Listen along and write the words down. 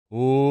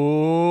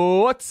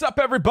What's up,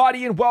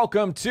 everybody, and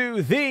welcome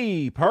to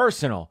the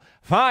Personal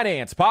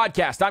Finance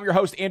Podcast. I'm your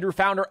host, Andrew,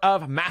 founder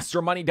of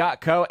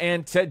MasterMoney.co,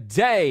 and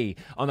today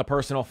on the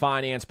Personal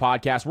Finance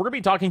Podcast, we're going to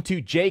be talking to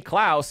Jay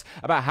Clouse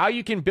about how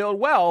you can build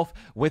wealth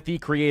with the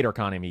creator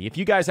economy. If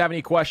you guys have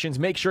any questions,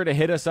 make sure to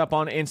hit us up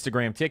on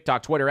Instagram,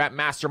 TikTok, Twitter at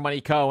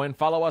MasterMoney.co, and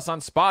follow us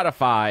on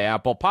Spotify,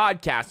 Apple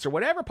Podcasts, or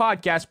whatever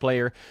podcast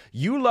player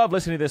you love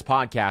listening to this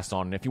podcast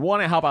on. And if you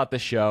want to help out the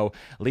show,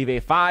 leave a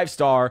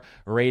 5-star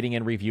rating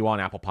and review on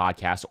Apple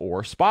Podcasts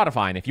or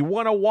Spotify. And if you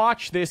want to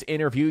watch this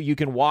interview, you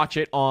can watch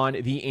it on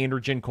the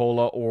Androgen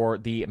Cola or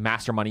the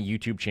Master Money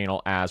YouTube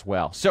channel as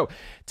well. So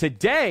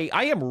today,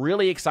 I am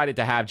really excited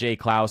to have Jay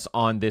Clouse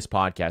on this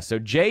podcast. So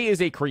Jay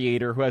is a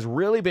creator who has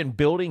really been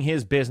building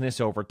his business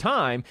over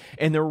time.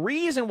 And the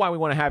reason why we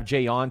want to have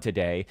Jay on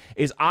today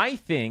is I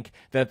think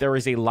that there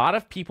is a lot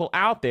of people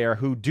out there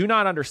who do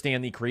not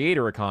understand the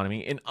creator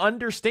economy and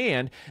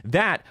understand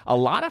that a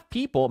lot of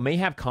people may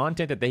have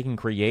content that they can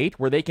create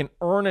where they can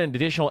earn an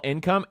additional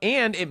income,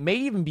 and it may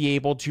even be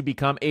able to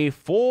become a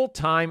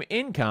full-time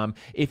income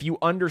if you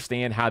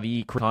understand how the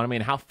economy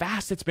and how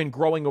fast it's been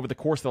growing over the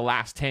course of the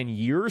last 10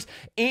 years.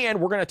 And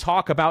we're going to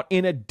talk about,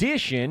 in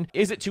addition,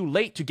 is it too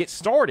late to get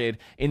started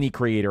in the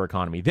creator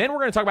economy? Then we're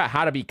going to talk about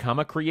how to become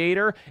a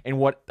creator and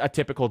what a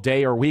typical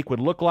day or week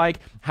would look like,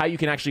 how you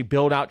can actually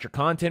build out your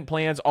content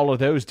plans, all of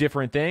those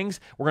different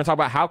things. We're going to talk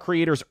about how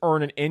creators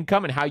earn an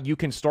income and how you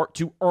can start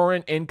to earn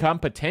an income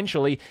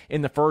potentially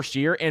in the first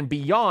year and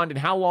beyond, and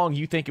how long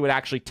you think it would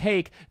actually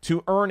take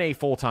to earn a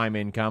full-time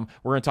income.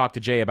 We're going to talk to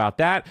Jay about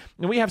that.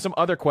 And we have some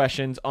other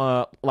questions,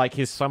 like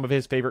some of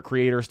his favorite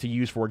creators to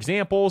use for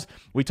examples.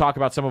 We talk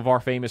about some of our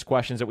famous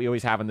questions that we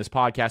always have on this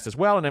podcast as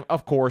well. And then,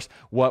 of course,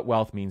 what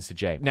wealth means to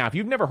Jay. Now, if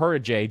you've never heard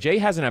of Jay, Jay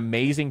has an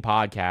amazing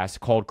podcast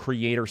called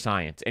Creator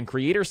Science. And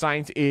Creator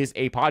Science is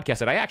a podcast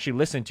that I actually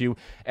listen to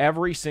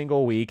every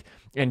single week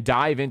and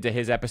dive into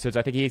his episodes.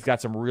 I think he's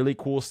got some really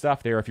cool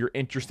stuff there if you're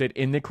interested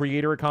in the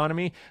creator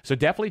economy. So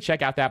definitely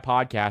check out that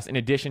podcast in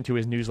addition to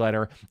his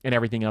newsletter and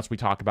everything else we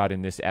talk about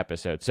in this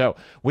episode. So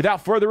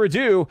without further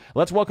ado,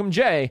 let's welcome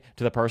Jay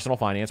to the Personal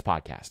Finance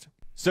Podcast.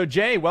 So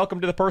Jay, welcome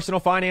to the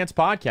Personal Finance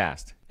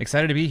Podcast.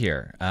 Excited to be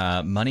here.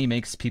 Money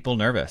makes people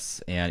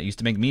nervous, and it used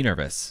to make me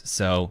nervous.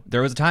 So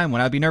there was a time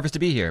when I'd be nervous to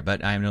be here,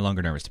 but I am no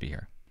longer nervous to be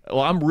here.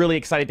 Well, I'm really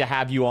excited to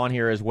have you on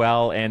here as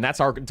well. And that's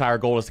our entire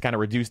goal, is to kind of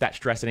reduce that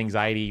stress and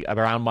anxiety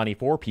around money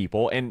for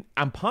people. And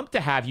I'm pumped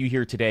to have you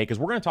here today because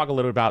we're going to talk a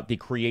little bit about the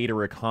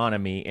creator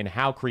economy and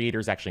how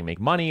creators actually make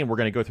money. And we're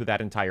going to go through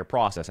that entire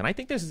process. And I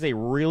think this is a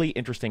really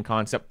interesting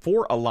concept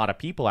for a lot of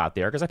people out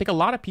there, because I think a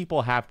lot of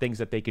people have things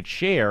that they could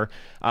share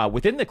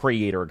within the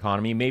creator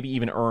economy, maybe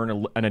even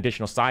earn an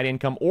additional side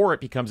income, or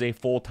it becomes a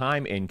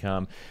full-time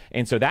income.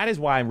 And so that is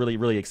why I'm really,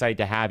 really excited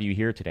to have you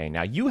here today.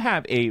 Now, you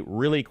have a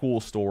really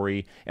cool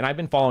story, and I've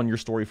been following your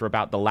story for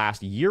about the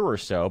last year or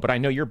so, but I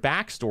know your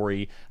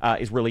backstory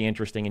is really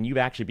interesting, and you've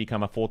actually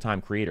become a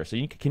full-time creator. So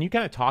can you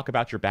kind of talk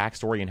about your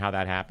backstory and how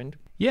that happened?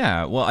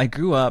 Yeah, well, I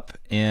grew up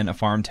in a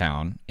farm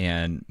town,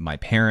 and my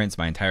parents,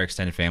 my entire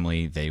extended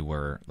family, they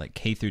were like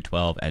K through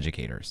 12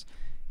 educators.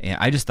 And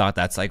I just thought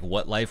that's like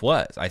what life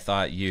was. I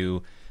thought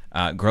you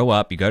grow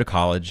up, you go to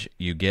college,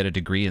 you get a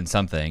degree in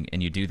something,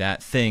 and you do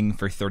that thing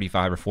for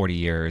 35 or 40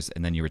 years,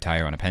 and then you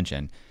retire on a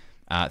pension.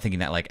 Thinking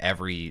that like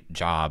every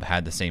job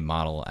had the same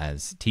model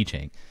as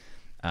teaching.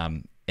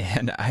 And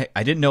I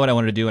didn't know what I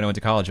wanted to do when I went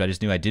to college, but I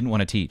just knew I didn't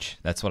want to teach.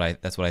 That's what I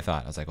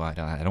thought. I was like, well, I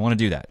don't want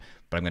to do that,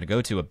 but I'm going to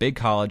go to a big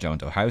college. I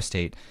went to Ohio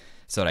State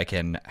so that I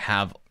can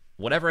have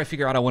whatever I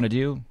figure out I want to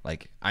do.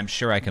 Like, I'm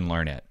sure I can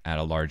learn it at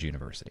a large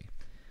university.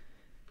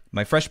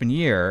 My freshman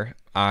year,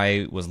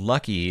 I was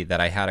lucky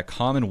that I had a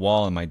common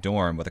wall in my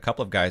dorm with a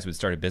couple of guys who had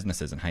started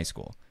businesses in high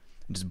school.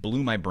 Just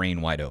blew my brain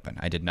wide open.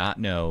 I did not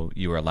know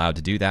you were allowed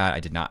to do that. I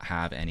did not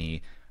have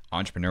any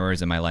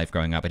entrepreneurs in my life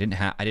growing up.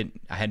 I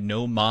had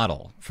no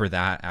model for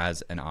that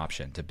as an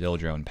option to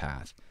build your own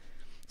path.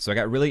 So I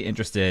got really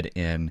interested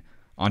in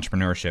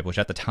entrepreneurship, which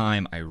at the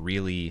time I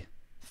really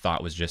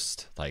thought was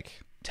just like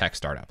tech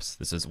startups.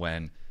 This is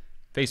when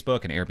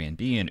Facebook and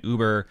Airbnb and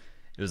Uber,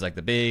 it was like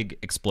the big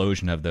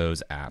explosion of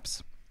those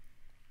apps.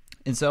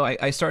 And so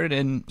I started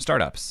in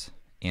startups,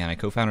 and I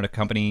co-founded a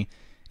company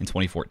in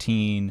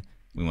 2014.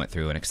 We went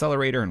through an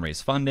accelerator and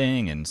raised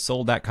funding and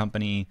sold that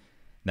company.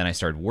 Then I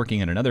started working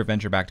in another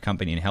venture-backed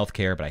company in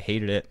healthcare, but I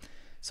hated it.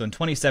 So in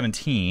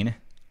 2017,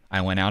 I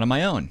went out on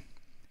my own.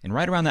 And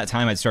right around that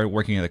time, I started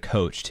working as a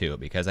coach too,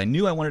 because I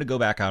knew I wanted to go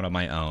back out on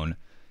my own,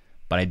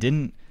 but I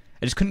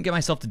just couldn't get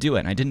myself to do it,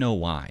 and I didn't know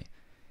why.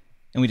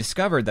 And we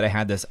discovered that I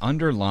had this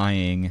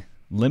underlying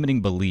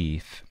limiting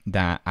belief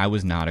that I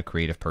was not a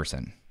creative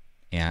person.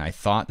 And I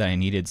thought that I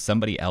needed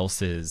somebody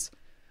else's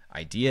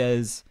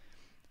ideas,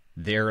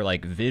 their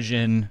like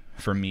vision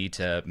for me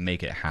to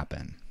make it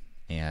happen.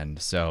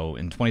 And so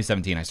in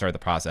 2017, I started the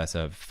process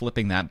of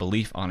flipping that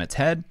belief on its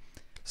head,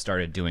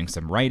 started doing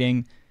some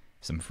writing,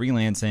 some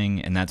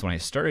freelancing, and that's when I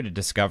started to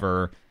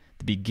discover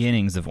the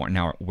beginnings of what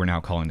we're now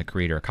calling the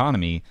creator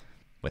economy,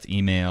 with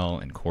email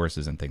and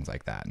courses and things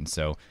like that. And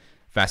so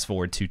fast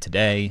forward to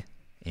today,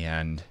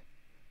 and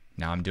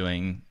Now I'm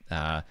doing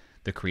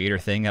the creator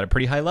thing at a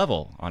pretty high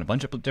level on a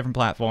bunch of different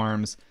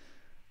platforms,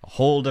 a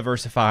whole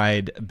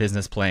diversified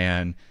business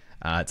plan.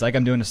 It's like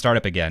I'm doing a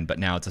startup again, but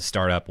now it's a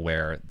startup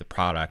where the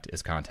product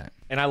is content.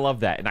 And I love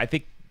that. And I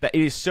think that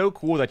it is so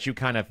cool that you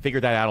kind of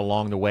figured that out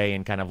along the way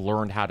and kind of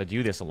learned how to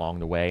do this along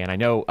the way. And I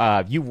know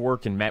you've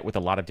worked and met with a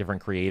lot of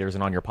different creators,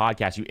 and on your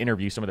podcast, you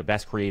interview some of the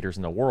best creators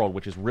in the world,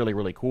 which is really,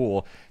 really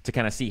cool to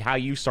kind of see how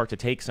you start to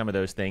take some of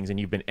those things and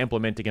you've been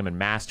implementing them and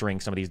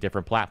mastering some of these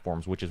different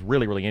platforms, which is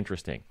really, really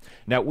interesting.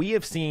 Now, we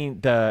have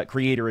seen the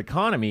creator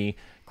economy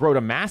grow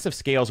to massive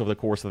scales over the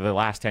course of the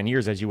last 10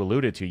 years, as you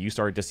alluded to. You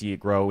started to see it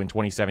grow in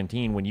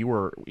 2017 when you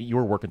were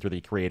working through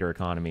the creator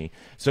economy.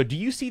 So do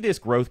you see this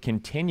growth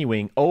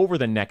continuing over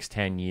the next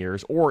 10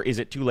 years, or is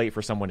it too late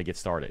for someone to get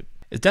started?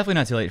 It's definitely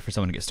not too late for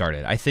someone to get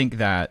started. I think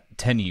that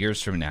 10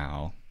 years from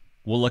now,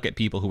 we'll look at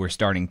people who were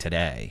starting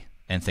today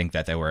and think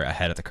that they were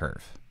ahead of the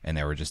curve and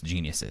they were just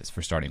geniuses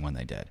for starting when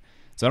they did.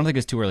 So I don't think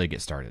it's too early to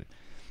get started.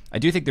 I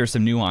do think there's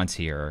some nuance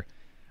here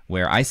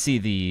where I see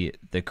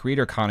the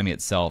creator economy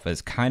itself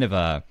as kind of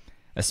a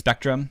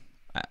spectrum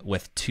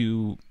with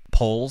two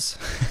poles.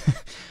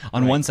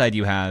 On one side,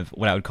 you have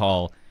what I would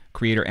call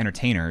creator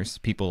entertainers,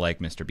 people like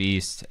Mr.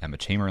 Beast, Emma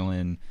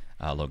Chamberlain,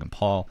 Logan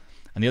Paul.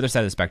 On the other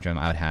side of the spectrum,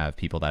 I would have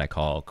people that I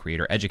call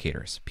creator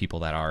educators, people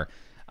that are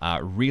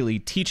really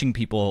teaching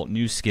people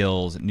new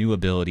skills, new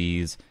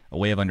abilities, a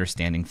way of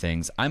understanding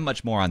things. I'm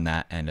much more on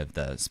that end of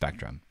the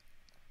spectrum.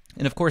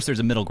 And of course, there's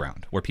a middle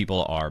ground where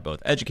people are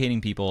both educating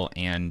people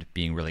and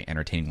being really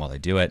entertaining while they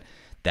do it.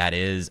 That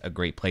is a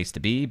great place to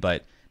be,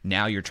 but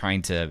now you're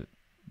trying to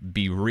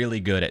be really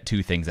good at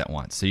two things at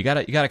once. So you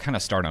gotta kind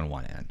of start on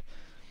one end.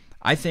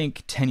 I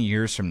think 10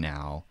 years from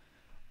now,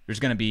 there's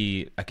going to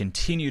be a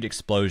continued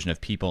explosion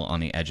of people on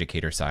the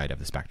educator side of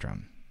the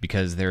spectrum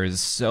because there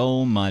is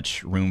so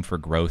much room for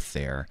growth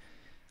there.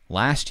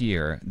 Last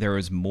year, there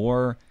was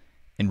more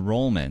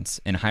enrollments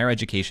in higher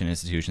education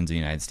institutions in the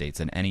United States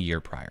than any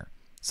year prior.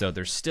 So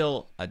there's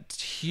still a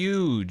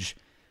huge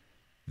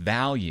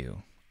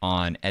value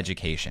on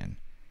education.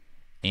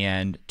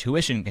 And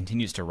tuition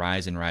continues to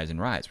rise and rise and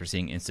rise. We're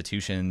seeing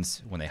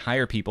institutions, when they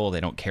hire people,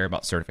 they don't care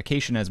about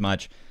certification as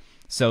much.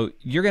 So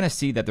you're going to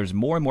see that there's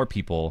more and more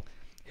people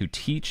who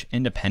teach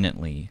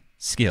independently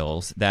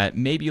skills that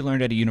maybe you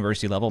learned at a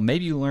university level,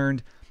 maybe you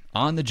learned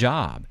on the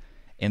job.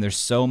 And there's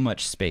so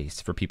much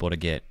space for people to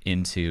get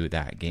into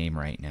that game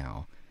right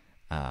now.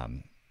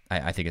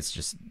 I think it's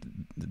just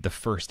the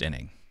first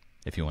inning,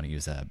 if you want to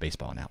use a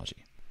baseball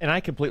analogy. And I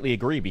completely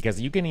agree,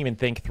 because you can even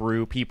think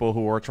through people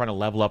who are trying to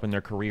level up in their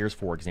careers,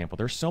 for example.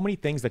 There's so many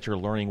things that you're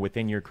learning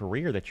within your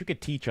career that you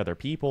could teach other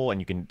people,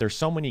 and there's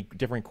so many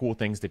different cool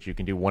things that you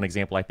can do. One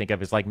example I think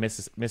of is like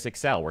Miss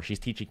Excel, where she's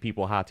teaching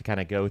people how to kind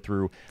of go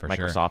through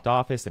Microsoft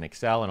Office and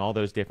Excel and all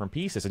those different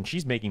pieces. And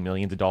she's making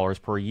millions of dollars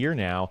per year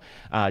now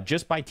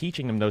just by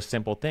teaching them those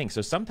simple things.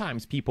 So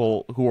sometimes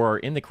people who are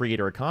in the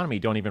creator economy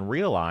don't even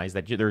realize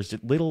that there's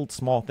little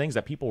small things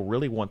that people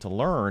really want to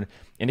learn,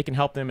 and it can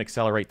help them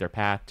accelerate their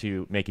path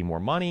to making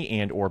more money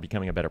and or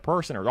becoming a better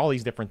person, or all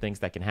these different things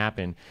that can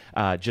happen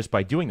just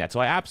by doing that. So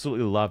I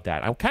absolutely love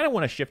that. I kind of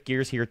want to shift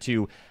gears here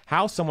to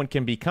how someone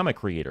can become a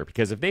creator,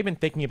 because if they've been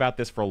thinking about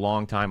this for a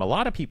long time, a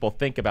lot of people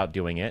think about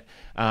doing it,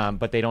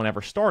 but they don't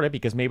ever start it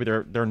because maybe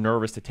they're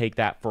nervous to take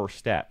that first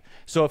step.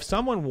 So if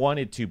someone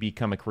wanted to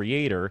become a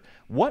creator,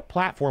 what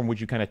platform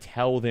would you kind of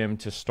tell them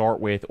to start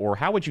with, or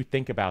how would you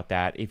think about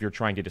that if you're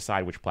trying to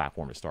decide which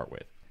platform to start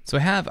with? So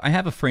I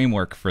have a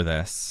framework for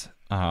this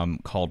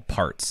called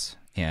PARTS.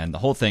 And the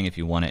whole thing, if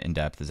you want it in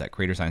depth, is at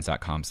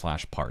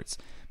creatorscience.com/parts.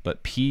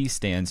 But P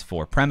stands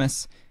for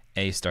premise,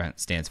 A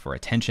stands for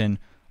attention,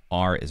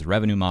 R is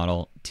revenue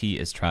model, T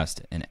is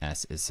trust, and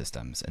S is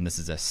systems. And this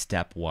is a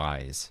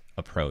stepwise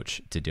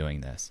approach to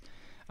doing this.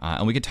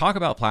 And we could talk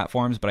about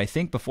platforms, but I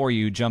think before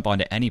you jump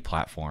onto any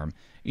platform,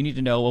 you need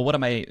to know, well, what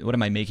am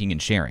I making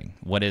and sharing?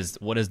 What is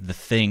the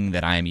thing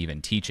that I am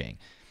even teaching?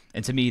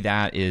 And to me,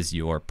 that is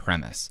your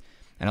premise.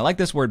 And I like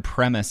this word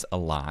premise a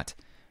lot.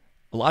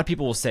 A lot of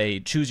people will say,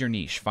 choose your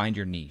niche, find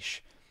your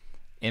niche.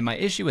 And my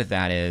issue with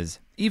that is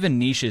even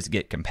niches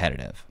get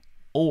competitive,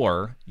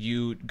 or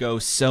you go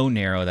so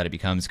narrow that it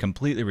becomes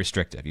completely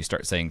restrictive. You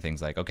start saying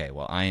things like, okay,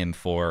 well, I am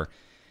for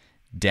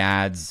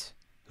dads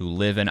who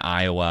live in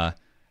Iowa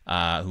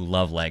who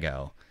love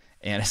Lego.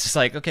 And it's just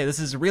like, okay, this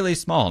is really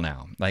small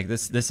now. Like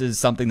this is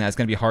something that's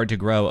going to be hard to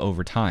grow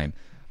over time.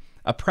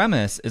 A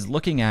premise is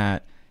looking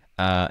at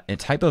a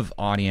type of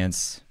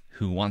audience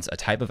who wants a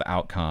type of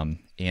outcome,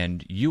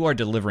 and you are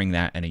delivering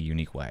that in a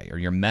unique way, or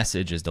your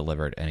message is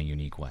delivered in a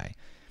unique way.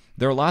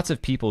 There are lots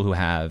of people who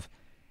have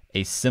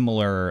a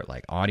similar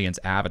like audience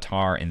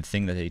avatar and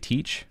thing that they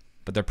teach,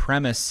 but their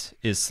premise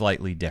is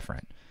slightly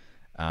different.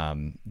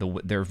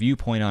 Their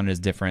viewpoint on it is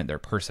different, their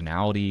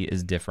personality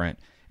is different,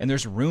 and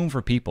there's room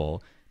for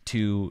people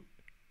to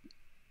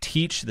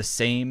teach the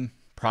same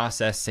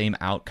process, same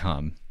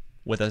outcome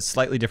with a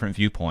slightly different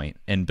viewpoint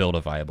and build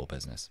a viable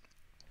business.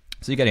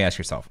 So you got to ask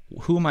yourself,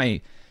 who am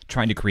I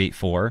trying to create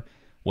for?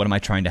 What am I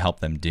trying to help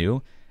them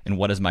do? And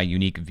what is my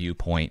unique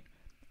viewpoint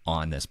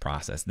on this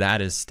process?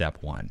 That is step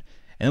one.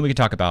 And then we can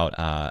talk about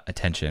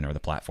attention or the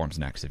platforms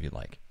next if you'd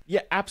like.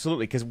 Yeah,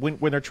 absolutely. Because when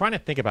they're trying to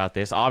think about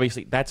this,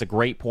 obviously that's a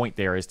great point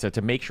there, is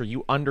to make sure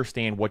you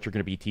understand what you're going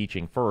to be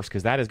teaching first,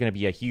 because that is going to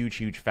be a huge,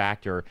 huge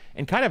factor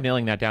and kind of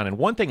nailing that down. And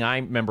one thing I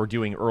remember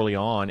doing early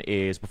on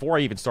is, before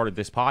I even started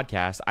this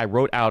podcast, I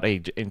wrote out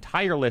an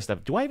entire list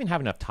of, do I even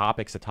have enough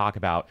topics to talk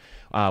about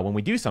when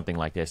we do something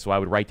like this? So I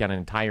would write down an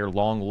entire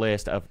long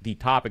list of the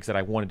topics that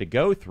I wanted to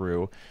go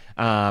through.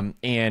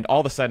 And all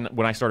of a sudden,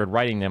 when I started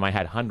writing them, I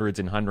had hundreds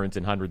and hundreds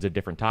and hundreds of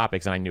different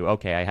topics, and I knew,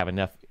 okay, I have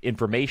enough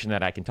information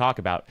that I can talk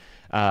about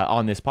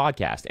on this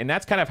podcast. And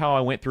that's kind of how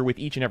I went through with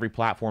each and every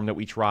platform that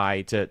we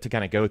try to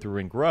kind of go through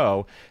and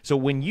grow. So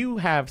when you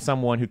have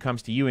someone who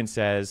comes to you and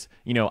says,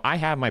 I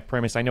have my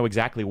premise, I know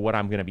exactly what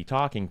I'm going to be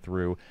talking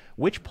through,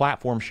 which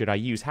platform should I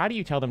use? How do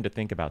you tell them to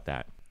think about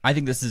that? I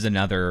think this is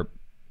another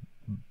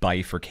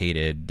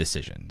bifurcated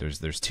decision.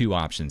 There's two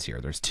options here.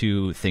 There's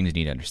two things you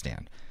need to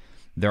understand.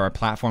 There are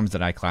platforms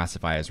that I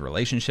classify as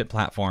relationship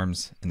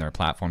platforms, and there are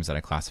platforms that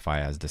I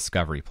classify as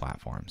discovery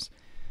platforms.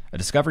 A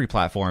discovery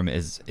platform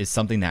is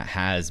something that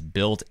has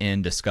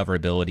built-in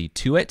discoverability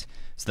to it,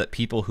 so that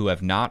people who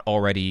have not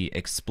already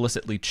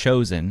explicitly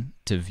chosen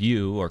to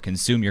view or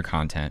consume your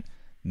content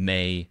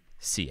may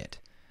see it.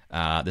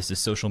 This is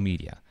social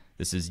media.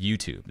 This is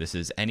YouTube. This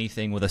is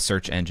anything with a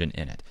search engine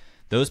in it.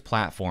 Those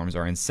platforms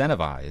are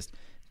incentivized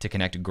to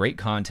connect great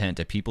content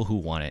to people who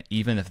want it,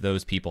 even if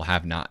those people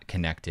have not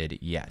connected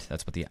yet.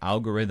 That's what the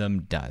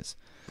algorithm does.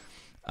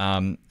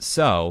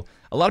 So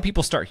a lot of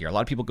people start here. A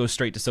lot of people go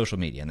straight to social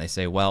media and they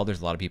say, well,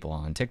 there's a lot of people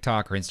on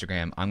TikTok or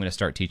Instagram. I'm going to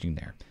start teaching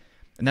there.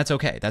 And that's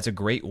okay. That's a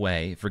great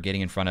way for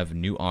getting in front of a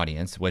new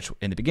audience, which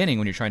in the beginning,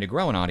 when you're trying to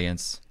grow an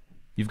audience,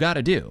 you've got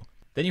to do.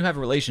 Then you have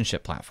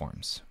relationship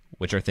platforms,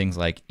 which are things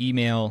like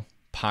email,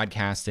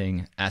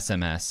 podcasting,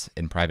 SMS,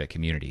 and private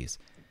communities.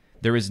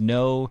 There is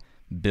no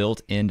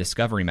built-in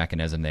discovery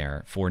mechanism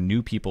there for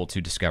new people to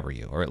discover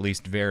you, or at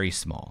least very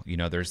small.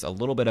 There's a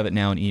little bit of it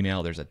now in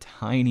email. There's a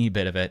tiny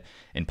bit of it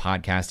in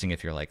podcasting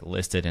if you're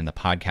listed in the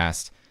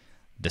podcast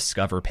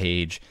discover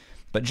page.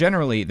 But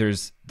generally,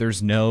 there's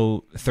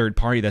no third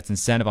party that's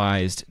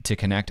incentivized to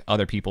connect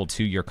other people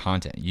to your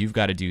content. You've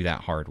got to do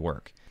that hard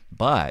work.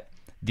 But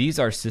these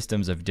are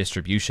systems of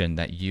distribution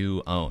that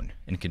you own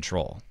and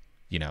control.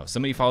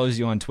 Somebody follows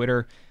you on Twitter,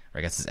 or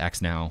I guess it's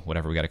X now,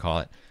 whatever we got to call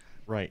it.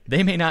 Right.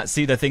 They may not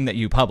see the thing that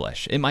you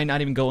publish. It might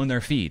not even go in their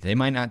feed. They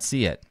might not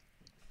see it.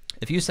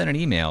 If you send an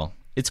email,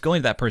 it's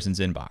going to that person's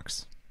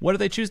inbox. Whether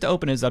they choose to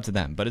open it is up to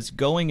them, but it's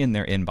going in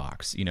their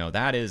inbox.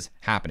 That is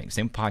happening.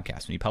 Same with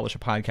podcasts. When you publish a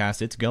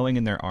podcast, it's going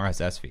in their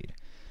RSS feed.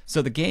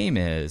 So the game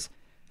is,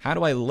 how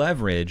do I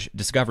leverage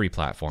discovery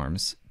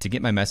platforms to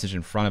get my message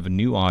in front of a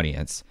new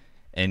audience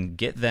and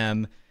get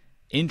them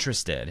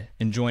interested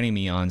in joining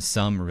me on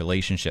some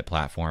relationship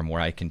platform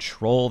where I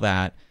control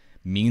that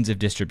means of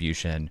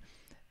distribution.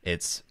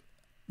 It's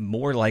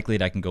more likely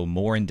that I can go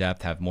more in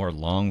depth, have more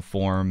long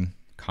form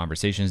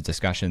conversations,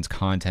 discussions,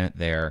 content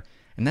there.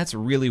 And that's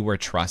really where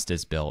trust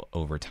is built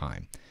over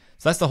time.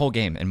 So that's the whole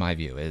game, in my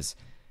view, is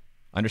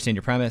understand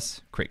your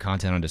premise, create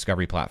content on a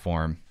discovery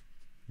platform,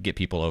 get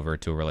people over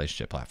to a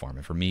relationship platform.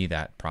 And for me,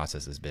 that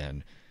process has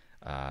been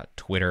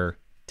Twitter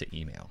to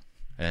email,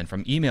 and then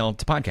from email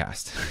to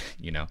podcast,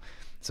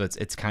 So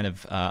it's kind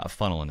of a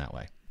funnel in that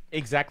way.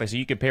 Exactly. So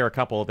you can pair a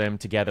couple of them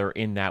together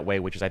in that way,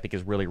 which I think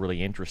is really,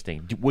 really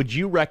interesting. Would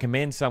you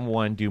recommend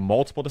someone do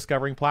multiple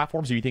discovering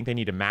platforms, or do you think they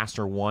need to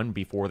master one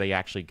before they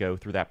actually go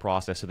through that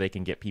process so they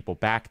can get people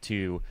back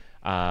to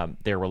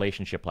their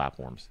relationship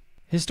platforms?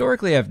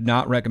 Historically, I've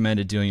not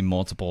recommended doing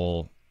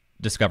multiple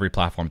discovery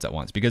platforms at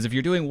once, because if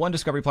you're doing one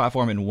discovery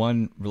platform and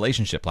one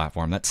relationship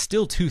platform, that's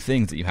still two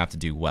things that you have to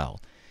do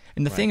well.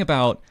 And the thing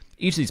about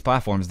each of these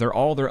platforms, they're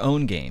all their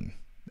own game.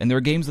 And there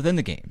are games within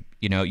the game.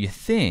 You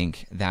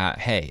think that,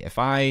 hey, if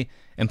I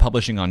am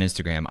publishing on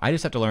Instagram, I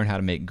just have to learn how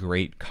to make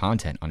great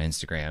content on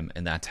Instagram,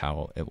 and that's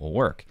how it will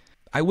work.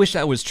 I wish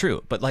that was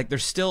true, but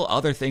there's still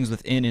other things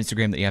within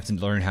Instagram that you have to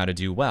learn how to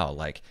do well.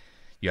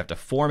 You have to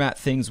format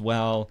things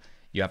well.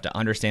 You have to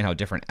understand how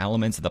different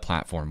elements of the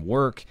platform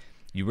work.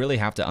 You really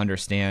have to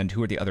understand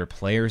who are the other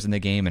players in the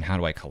game and how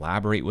do I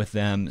collaborate with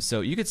them. So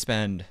you could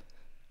spend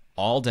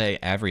all day,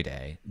 every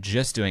day,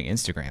 just doing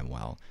Instagram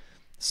well.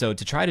 So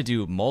to try to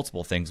do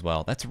multiple things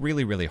well, that's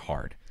really, really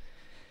hard.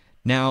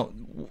 Now,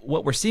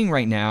 what we're seeing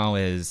right now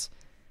is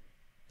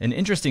an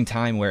interesting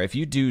time where if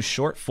you do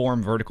short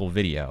form vertical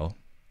video,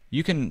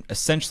 you can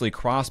essentially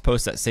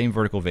cross-post that same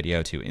vertical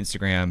video to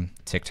Instagram,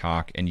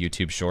 TikTok, and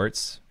YouTube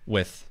Shorts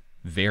with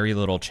very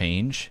little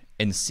change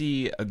and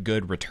see a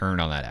good return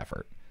on that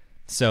effort.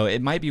 So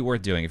it might be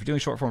worth doing. If you're doing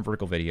short form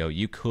vertical video,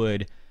 you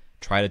could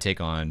try to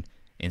take on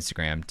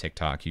Instagram,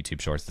 TikTok,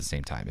 YouTube Shorts at the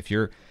same time. If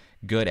you're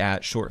good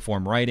at short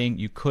form writing,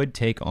 you could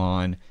take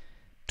on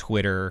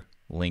Twitter,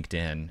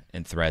 LinkedIn,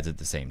 and Threads at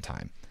the same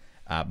time.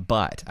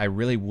 But I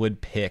really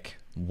would pick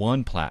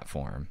one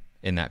platform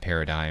in that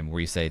paradigm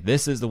where you say,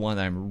 this is the one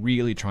that I'm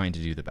really trying to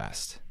do the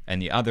best.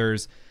 And the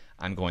others,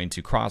 I'm going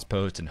to cross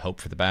post and hope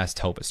for the best,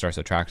 hope it starts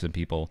to attract some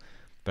people.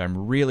 But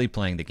I'm really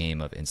playing the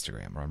game of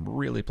Instagram, or I'm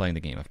really playing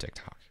the game of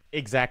TikTok.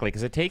 Exactly,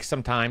 because it takes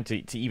some time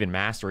to even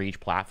master each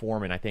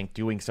platform, and I think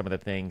doing some of the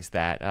things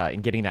that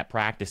and getting that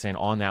practice in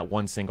on that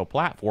one single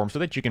platform so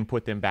that you can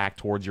put them back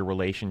towards your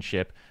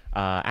relationship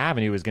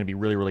avenue is going to be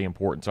really, really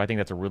important. So I think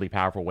that's a really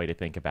powerful way to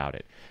think about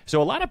it.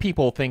 So a lot of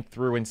people think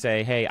through and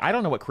say, hey, I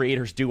don't know what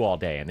creators do all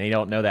day, and they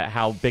don't know that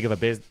how big of a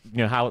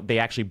business, how they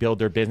actually build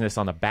their business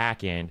on the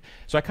back end.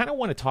 So I kind of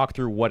want to talk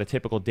through what a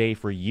typical day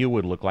for you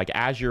would look like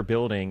as you're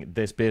building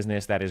this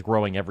business that is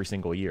growing every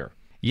single year.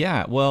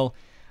 Yeah, well,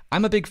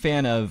 I'm a big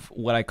fan of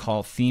what I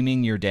call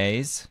theming your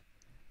days.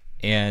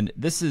 And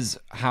this is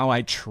how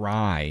I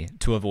try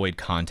to avoid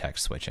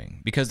context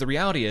switching. Because the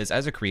reality is,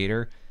 as a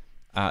creator,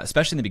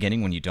 especially in the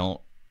beginning when you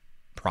don't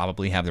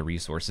probably have the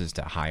resources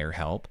to hire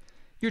help,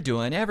 you're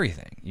doing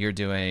everything. You're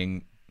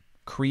doing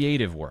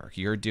creative work.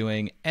 You're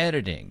doing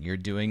editing. You're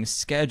doing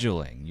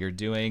scheduling. You're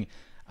doing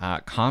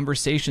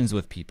conversations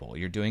with people.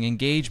 You're doing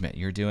engagement.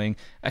 You're doing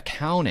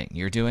accounting.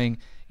 You're doing,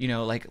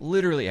 like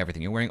literally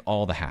everything. You're wearing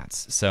all the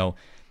hats. So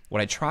what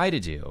I try to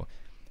do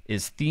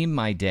is theme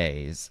my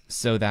days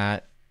so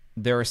that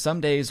there are some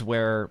days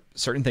where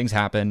certain things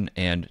happen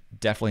and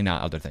definitely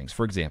not other things.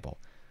 For example,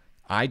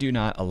 I do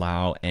not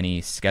allow any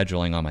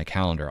scheduling on my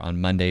calendar on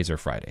Mondays or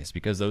Fridays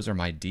because those are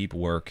my deep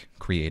work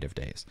creative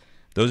days.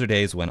 Those are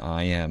days when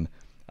I am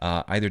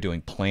either doing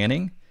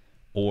planning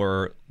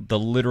or the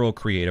literal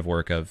creative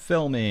work of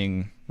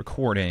filming,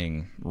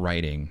 recording,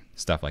 writing,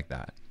 stuff like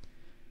that.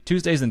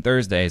 Tuesdays and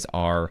Thursdays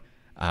are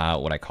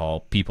what I call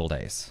people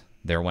days.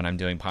 They're when I'm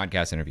doing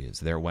podcast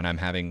interviews. They're when I'm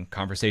having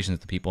conversations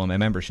with the people in my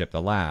membership,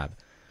 the lab.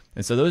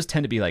 And so those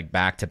tend to be like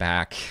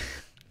back-to-back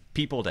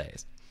people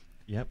days.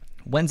 Yep.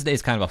 Wednesday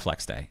is kind of a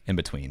flex day in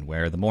between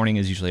where the morning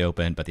is usually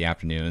open, but the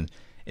afternoon,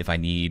 if I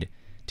need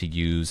to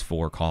use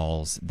for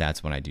calls,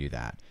 that's when I do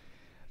that.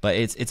 But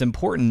it's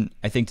important,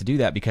 I think, to do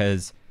that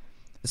because,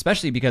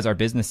 especially because our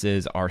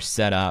businesses are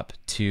set up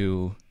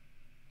to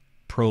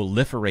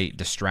proliferate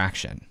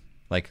distraction.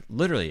 Like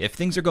literally, if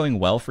things are going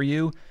well for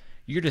you,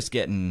 you're just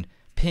getting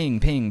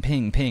ping, ping,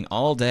 ping, ping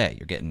all day.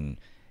 You're getting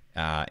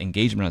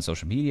engagement on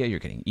social media. You're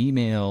getting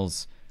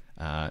emails.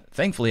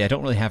 Thankfully, I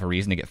don't really have a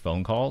reason to get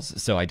phone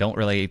calls, so I don't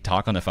really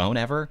talk on the phone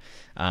ever,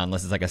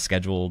 unless it's like a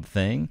scheduled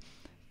thing.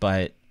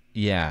 But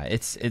yeah,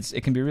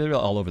 it can be really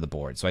all over the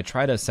board. So I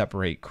try to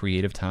separate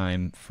creative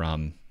time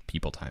from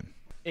people time.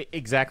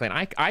 Exactly.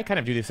 And I kind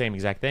of do the same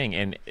exact thing.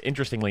 And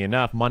interestingly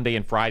enough, Monday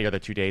and Friday are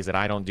the 2 days that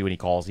I don't do any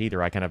calls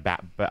either. I kind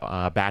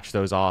of batch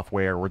those off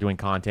where we're doing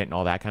content and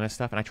all that kind of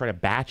stuff. And I try to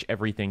batch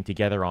everything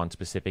together on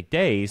specific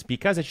days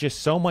because it's just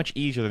so much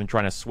easier than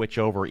trying to switch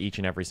over each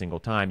and every single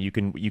time. You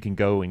can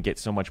go and get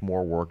so much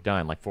more work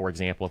done. Like, for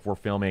example, if we're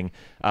filming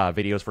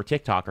videos for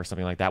TikTok or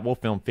something like that, we'll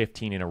film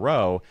 15 in a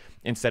row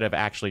instead of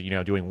actually,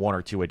 doing 1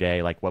 or 2 a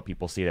day, like what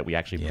people see that we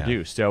actually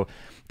produce. So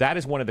that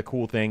is one of the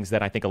cool things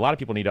that I think a lot of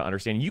people need to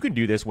understand. You can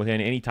do this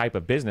within any type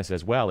of business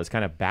as well, is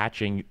kind of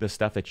batching the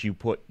stuff that you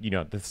put,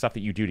 the stuff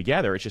that you do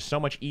together. It's just so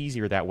much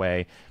easier that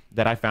way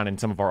that I found in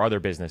some of our other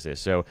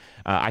businesses. So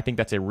I think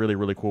that's a really,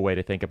 really cool way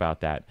to think about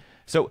that.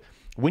 So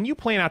when you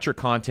plan out your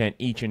content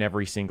each and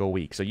every single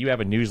week, so you have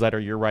a newsletter,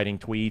 you're writing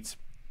tweets,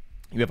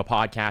 you have a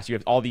podcast, you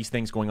have all these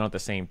things going on at the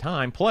same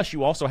time. Plus,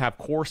 you also have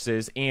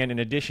courses, and in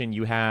addition,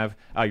 you have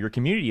your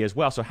community as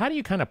well. So how do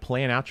you kind of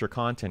plan out your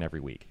content every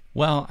week?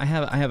 Well, I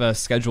have a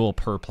schedule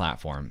per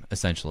platform,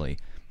 essentially.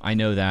 I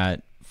know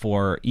that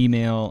for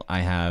email, I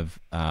have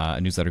a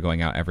newsletter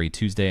going out every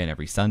Tuesday and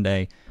every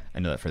Sunday. I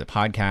know that for the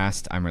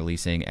podcast, I'm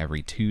releasing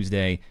every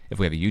Tuesday. If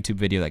we have a YouTube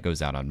video, that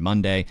goes out on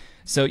Monday.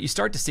 So you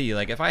start to see,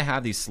 like, if I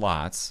have these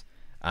slots,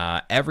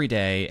 every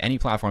day, any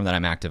platform that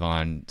I'm active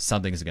on,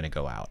 something is going to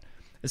go out.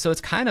 So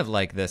it's kind of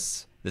like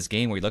this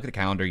game where you look at the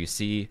calendar, you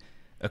see,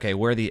 okay,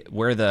 where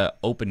are the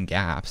open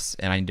gaps,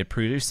 and I need to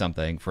produce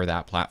something for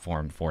that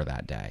platform for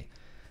that day.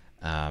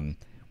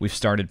 We've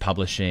started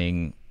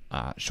publishing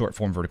short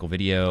form vertical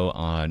video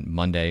on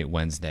Monday,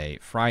 Wednesday,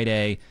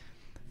 Friday.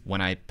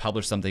 When I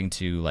publish something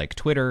to like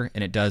Twitter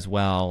and it does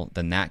well,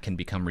 then that can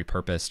become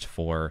repurposed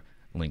for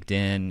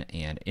LinkedIn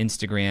and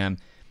Instagram.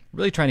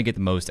 Really trying to get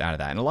the most out of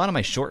that. And a lot of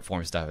my short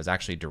form stuff is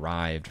actually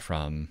derived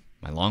from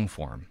my long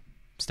form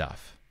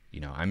stuff.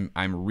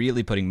 I'm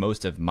really putting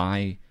most of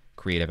my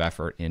creative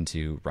effort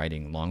into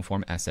writing long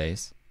form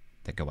essays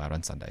that go out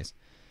on Sundays,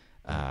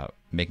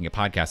 making a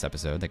podcast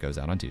episode that goes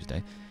out on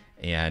Tuesday,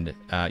 and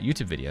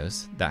YouTube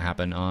videos that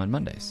happen on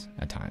Mondays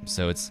at times.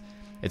 So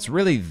it's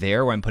really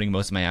there where I'm putting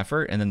most of my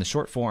effort. And then the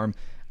short form,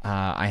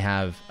 I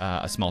have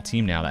a small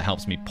team now that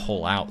helps me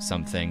pull out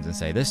some things and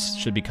say, this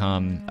should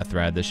become a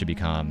thread, this should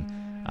become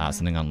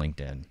something on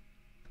LinkedIn,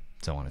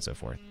 so on and so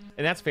forth.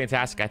 And that's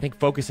fantastic. I think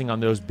focusing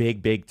on those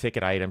big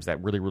ticket items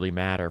that really, really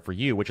matter for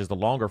you, which is the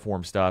longer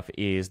form stuff,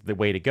 is the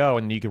way to go.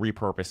 And you can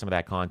repurpose some of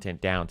that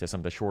content down to some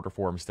of the shorter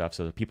form stuff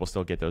so that people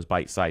still get those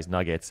bite-sized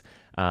nuggets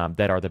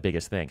that are the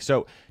biggest thing.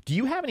 So do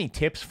you have any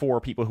tips for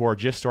people who are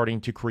just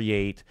starting to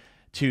create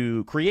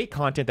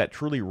content that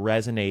truly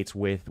resonates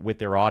with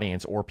their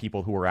audience, or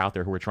people who are out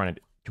there who are trying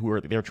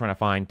to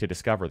find to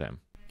discover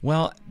them?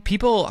 Well,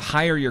 people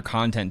hire your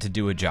content to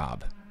do a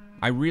job.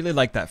 I really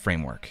like that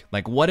framework.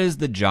 Like, what is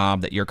the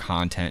job that your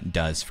content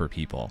does for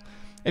people?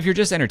 If you're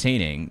just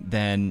entertaining,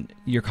 then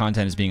your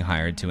content is being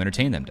hired to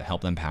entertain them, to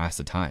help them pass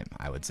the time.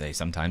 I would say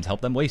sometimes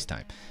help them waste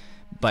time.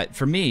 But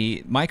for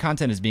me, my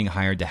content is being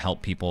hired to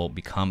help people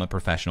become a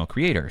professional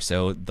creator.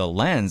 So the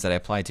lens that I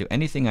apply to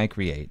anything I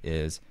create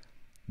is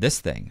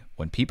this thing.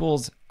 When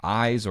people's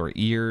eyes or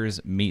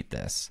ears meet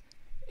this,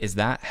 is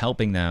that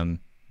helping them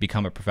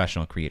become a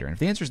professional creator? And if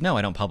the answer is no,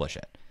 I don't publish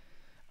it.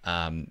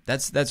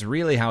 That's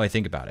really how I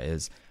think about it,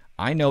 is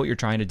I know what you're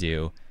trying to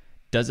do.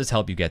 Does this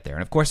help you get there?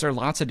 And of course, there are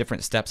lots of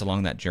different steps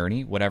along that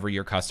journey. Whatever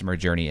your customer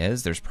journey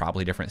is, there's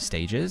probably different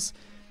stages.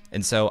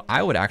 And so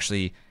I would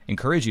actually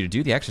encourage you to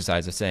do the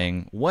exercise of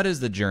saying, what is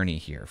the journey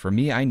here? For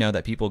me, I know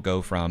that people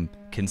go from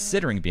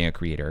considering being a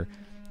creator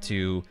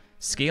to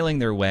scaling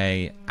their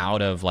way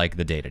out of like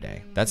the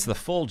day-to-day. That's the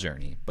full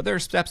journey, but there are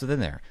steps within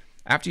there.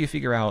 After you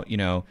figure out,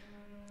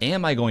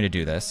 am I going to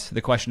do this?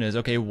 The question is,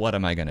 okay, what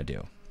am I going to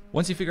do?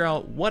 Once you figure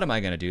out what am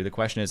I going to do, the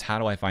question is, how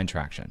do I find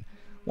traction?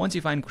 Once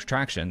you find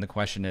traction, the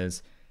question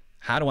is,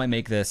 how do I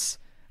make this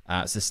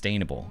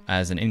sustainable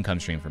as an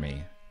income stream for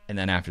me? And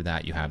then after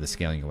that, you have the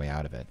scaling your way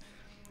out of it.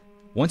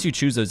 Once you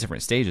choose those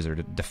different stages, or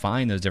to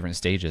define those different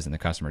stages in the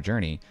customer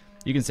journey,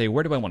 you can say,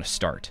 where do I want to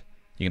start?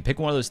 You can pick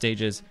one of those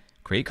stages,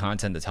 create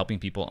content that's helping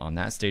people on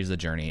that stage of the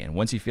journey. And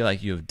once you feel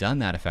like you have done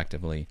that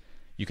effectively,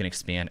 you can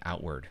expand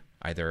outward,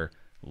 either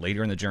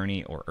later in the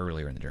journey or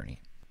earlier in the journey.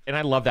 And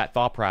I love that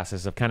thought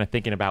process of kind of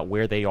thinking about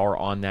where they are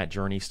on that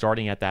journey,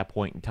 starting at that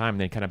point in time,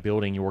 and then kind of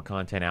building your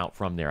content out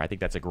from there. I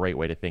think that's a great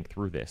way to think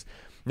through this.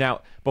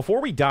 Now,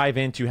 before we dive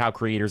into how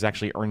creators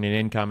actually earn an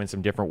income and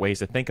some different ways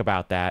to think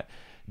about that,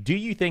 do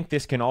you think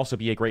this can also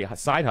be a great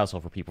side hustle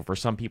for people? For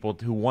some people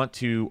who want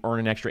to earn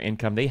an extra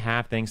income, they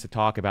have things to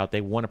talk about.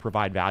 They want to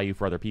provide value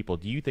for other people.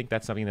 Do you think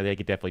that's something that they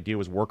could definitely do,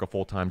 is work a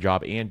full-time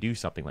job and do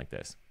something like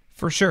this?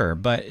 For sure,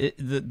 but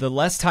the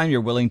less time you're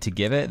willing to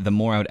give it, the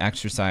more I would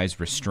exercise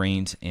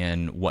restraint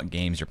in what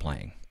games you're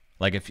playing.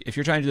 Like if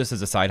you're trying to do this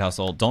as a side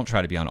hustle, don't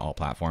try to be on all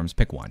platforms.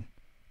 Pick one,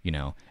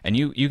 and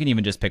you can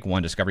even just pick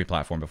one discovery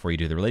platform before you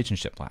do the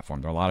relationship platform.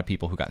 There are a lot of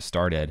people who got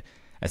started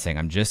as saying,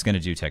 I'm just going to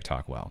do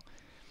TikTok well.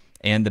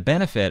 And the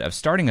benefit of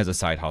starting as a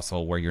side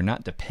hustle where you're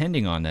not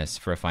depending on this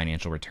for a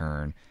financial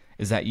return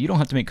is that you don't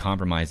have to make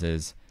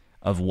compromises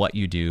of what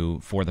you do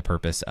for the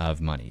purpose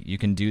of money. You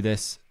can do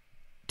this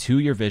to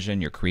your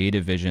vision, your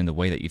creative vision, the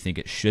way that you think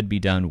it should be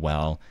done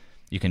well.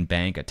 You can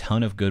bank a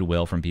ton of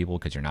goodwill from people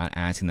because you're not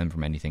asking them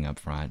for anything up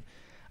front.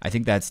 I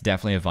think that's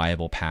definitely a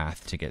viable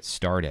path to get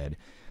started,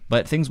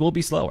 but things will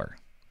be slower.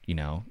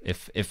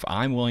 If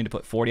I'm willing to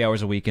put 40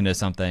 hours a week into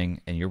something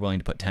and you're willing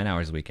to put 10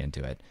 hours a week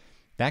into it,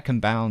 that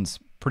compounds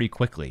pretty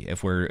quickly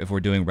if we're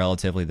doing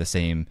relatively the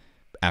same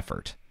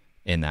effort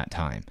in that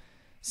time.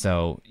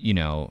 So,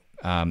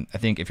 I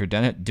think if you're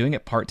doing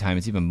it part-time,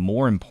 it's even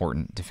more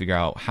important to figure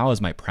out, how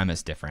is my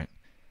premise different,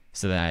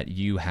 so that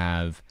you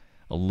have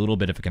a little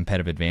bit of a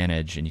competitive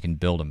advantage and you can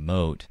build a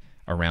moat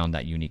around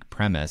that unique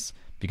premise.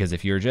 Because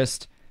if you're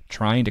just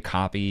trying to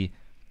copy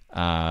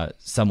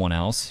someone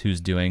else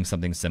who's doing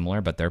something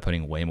similar, but they're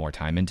putting way more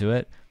time into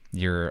it,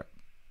 you're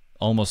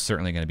almost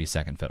certainly going to be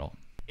second fiddle.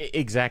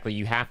 Exactly.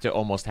 You have to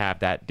almost have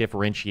that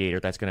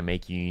differentiator that's going to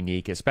make you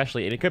unique,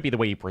 especially, and it could be the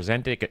way you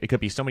present it. It could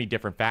be so many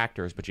different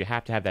factors, but you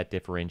have to have that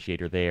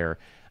differentiator there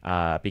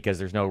because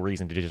there's no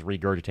reason to just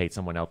regurgitate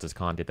someone else's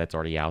content that's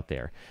already out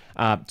there.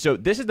 So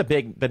this is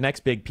the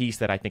next big piece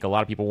that I think a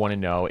lot of people want to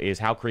know, is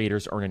how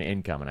creators earn an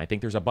income. And I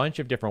think there's a bunch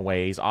of different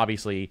ways,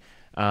 obviously,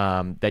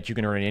 that you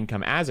can earn an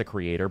income as a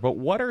creator. But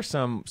what are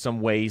some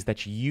ways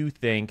that you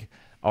think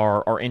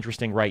are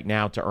interesting right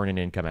now to earn an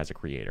income as a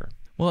creator?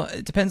 Well,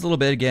 it depends a little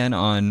bit, again,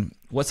 on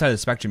what side of the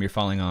spectrum you're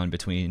falling on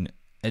between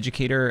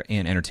educator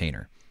and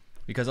entertainer.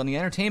 Because on the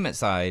entertainment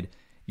side,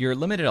 you're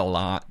limited a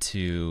lot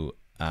to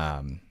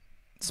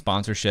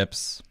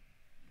sponsorships,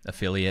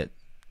 affiliate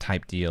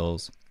type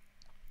deals.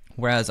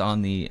 Whereas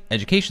on the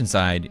education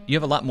side, you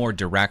have a lot more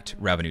direct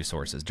revenue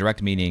sources.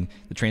 Direct meaning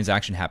the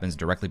transaction happens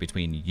directly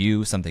between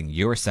you, something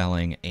you're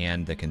selling,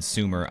 and the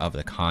consumer of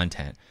the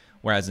content.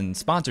 Whereas in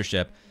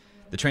sponsorship,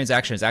 the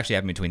transaction is actually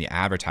happening between the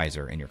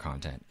advertiser and your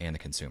content and the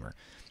consumer.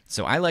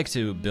 So I like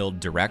to build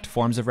direct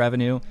forms of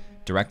revenue,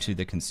 direct to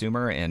the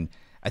consumer, and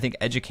I think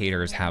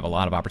educators have a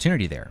lot of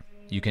opportunity there.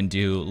 You can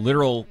do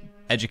literal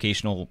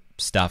educational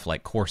stuff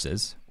like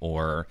courses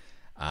or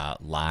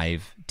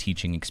live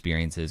teaching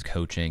experiences,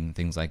 coaching,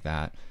 things like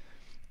that.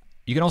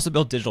 You can also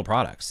build digital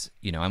products.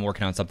 I'm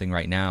working on something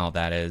right now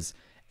that is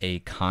a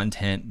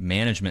content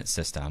management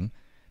system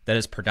that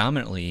is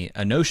predominantly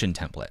a Notion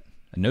template,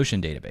 a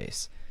Notion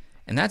database.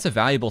 And that's a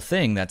valuable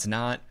thing. That's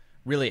not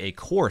really a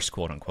course,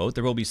 quote unquote.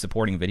 There will be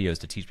supporting videos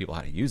to teach people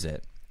how to use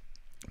it.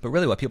 But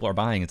really what people are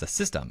buying is a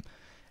system.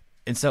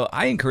 And so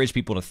I encourage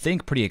people to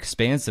think pretty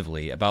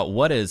expansively about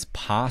what is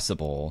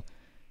possible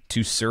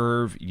to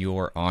serve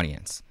your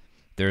audience.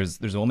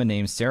 There's a woman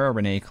named Sarah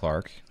Renee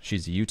Clark.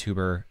 She's a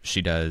YouTuber.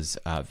 She does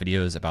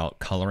videos about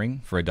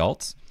coloring for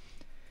adults.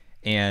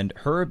 And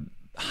her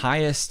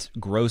highest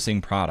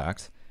grossing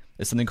product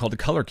is something called a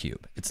color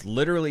cube. It's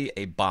literally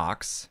a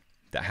box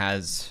that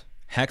has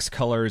hex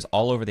colors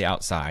all over the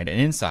outside, and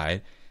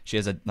inside she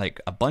has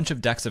a bunch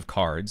of decks of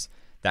cards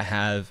that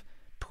have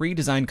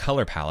pre-designed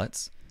color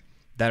palettes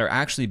that are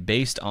actually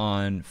based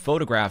on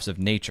photographs of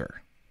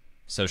nature.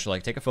 So she'll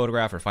like take a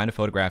photograph or find a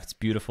photograph, it's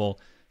beautiful.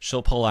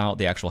 She'll pull out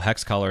the actual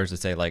hex colors and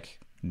say like,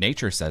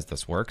 nature says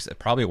this works. It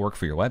probably work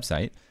for your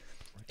website.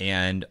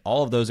 And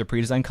all of those are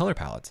pre-designed color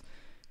palettes.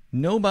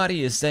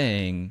 Nobody is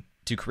saying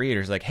to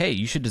creators like, hey,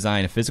 you should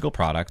design a physical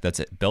product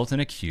that's built in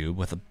a cube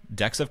with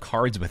decks of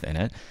cards within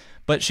it.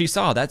 But she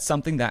saw that's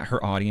something that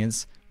her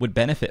audience would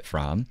benefit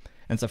from.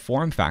 And it's a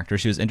form factor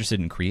she was interested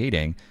in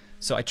creating.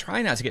 So I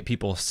try not to get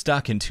people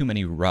stuck in too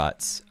many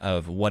ruts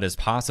of what is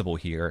possible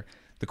here.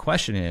 The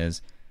question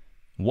is,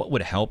 what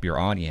would help your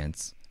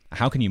audience?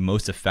 How can you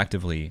most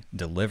effectively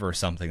deliver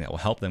something that will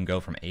help them go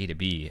from A to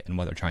B in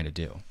what they're trying to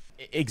do?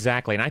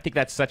 Exactly, and I think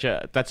that's such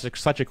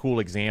a cool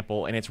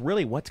example, and it's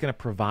really what's going to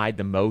provide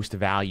the most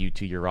value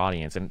to your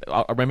audience. And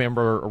I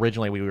remember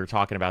originally we were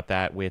talking about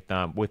that with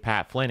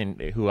Pat Flynn,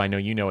 and who I know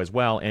you know as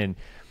well, and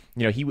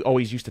he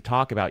always used to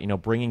talk about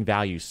bringing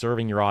value,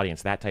 serving your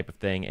audience, that type of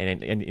thing.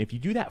 And if you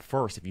do that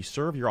first, if you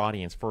serve your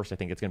audience first, I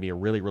think it's going to be a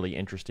really, really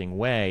interesting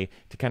way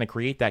to kind of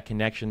create that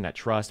connection, that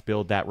trust,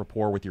 build that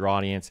rapport with your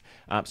audience,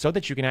 so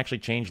that you can actually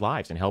change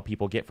lives and help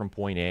people get from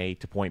point A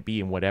to point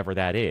B and whatever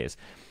that is.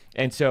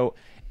 And so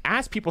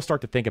as people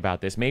start to think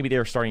about this, maybe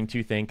they're starting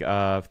to think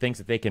of things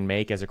that they can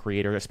make as a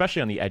creator,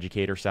 especially on the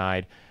educator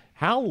side.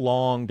 How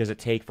long does it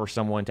take for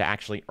someone to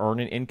actually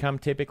earn an income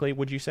typically,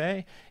 would you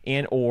say?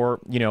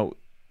 Or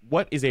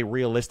what is a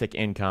realistic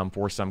income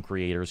for some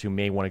creators who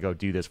may want to go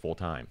do this full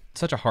time?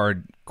 Such a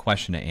hard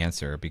question to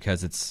answer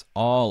because it's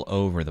all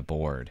over the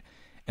board.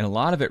 And a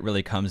lot of it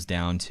really comes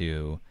down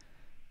to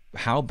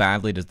how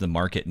badly does the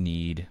market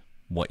need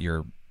what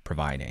you're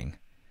providing?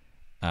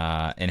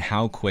 And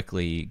how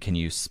quickly can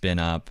you spin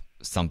up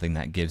something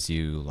that gives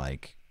you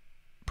like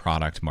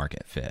product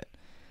market fit?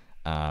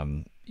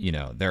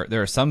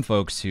 There are some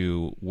folks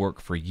who work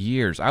for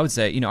years. I would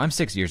say, I'm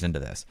 6 years into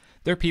this.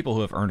 There are people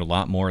who have earned a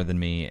lot more than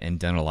me and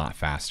done a lot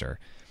faster.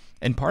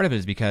 And part of it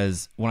is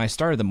because when I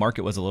started, the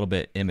market was a little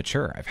bit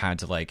immature.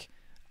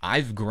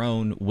 I've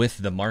grown with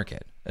the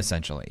market,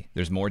 essentially.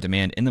 There's more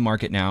demand in the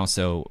market now,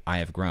 so I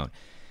have grown.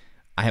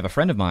 I have a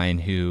friend of mine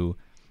who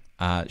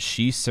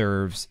she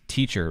serves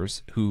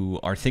teachers who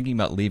are thinking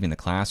about leaving the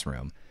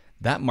classroom.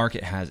 That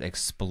market has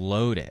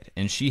exploded,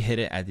 and she hit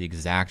it at the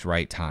exact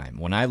right time.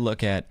 When I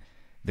look at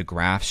the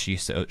graphs she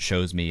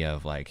shows me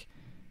of like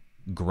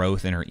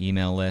growth in her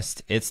email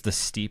list, it's the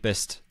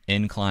steepest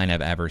incline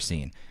I've ever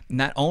seen. And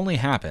that only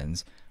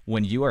happens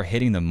when you are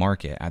hitting the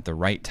market at the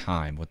right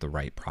time with the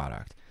right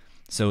product.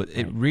 So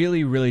it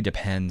really, really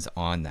depends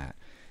on that.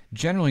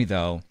 Generally,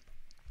 though,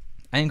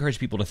 I encourage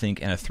people to think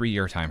in a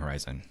 3-year time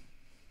horizon,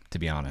 to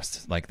be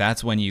honest. Like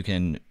that's when you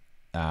can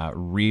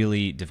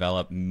really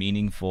develop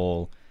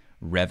meaningful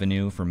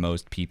revenue for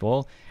most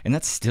people. And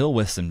that's still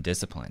with some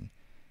discipline.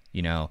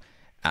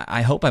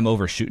 I hope I'm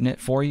overshooting it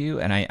for you,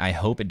 and I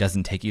hope it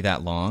doesn't take you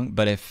that long.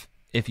 But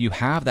if you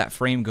have that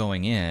frame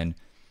going in,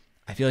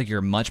 I feel like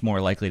you're much more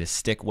likely to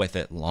stick with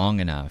it long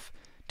enough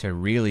to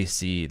really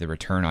see the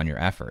return on your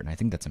effort. And I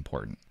think that's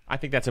important. I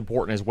think that's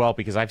important as well,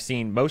 because I've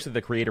seen most of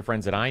the creator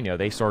friends that I know,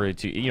 they started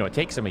to, it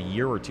takes them a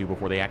year or two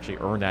before they actually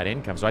earn that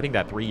income. So I think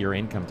that 3-year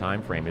income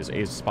time frame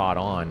is spot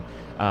on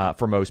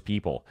for most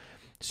people.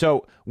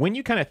 So when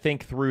you kind of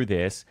think through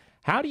this,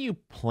 how do you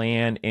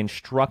plan and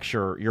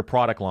structure your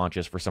product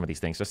launches for some of these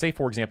things? So say,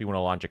 for example, you want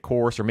to launch a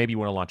course, or maybe you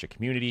want to launch a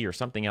community or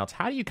something else.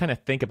 How do you kind of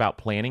think about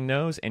planning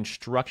those and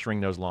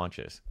structuring those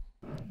launches?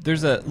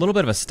 There's a little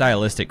bit of a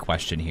stylistic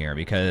question here,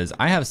 because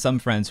I have some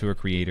friends who are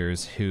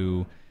creators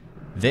who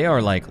they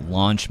are like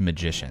launch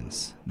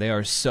magicians. They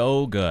are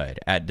so good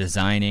at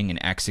designing and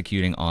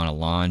executing on a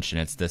launch,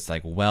 and it's this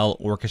like well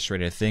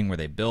orchestrated thing where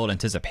they build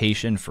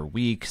anticipation for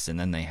weeks, and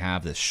then they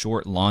have this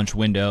short launch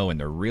window, and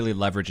they're really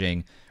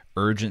leveraging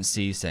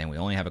urgency, saying we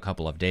only have a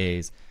couple of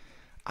days.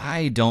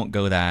 I don't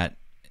go that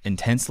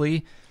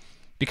intensely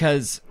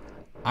because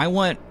I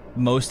want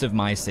most of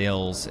my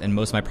sales and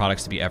most of my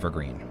products to be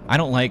evergreen. I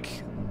don't like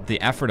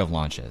the effort of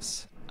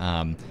launches.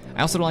 I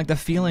also don't like the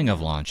feeling of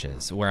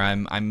launches where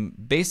I'm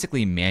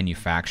basically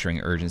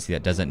manufacturing urgency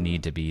that doesn't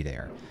need to be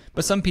there.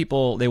 But some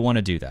people, they want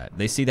to do that.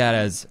 They see that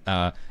as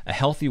a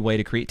healthy way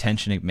to create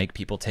tension and make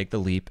people take the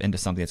leap into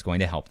something that's going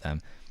to help them.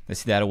 They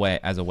see that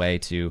as a way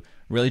to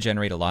really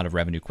generate a lot of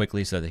revenue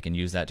quickly so they can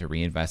use that to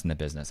reinvest in the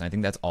business. And I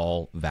think that's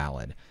all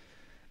valid.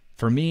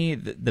 For me,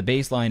 the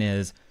baseline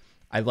is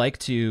I like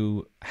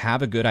to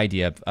have a good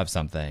idea of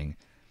something.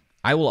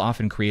 I will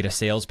often create a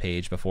sales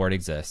page before it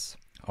exists.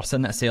 I'll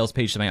send that sales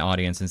page to my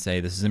audience and say,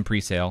 this is in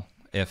pre-sale.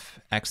 If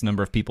X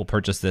number of people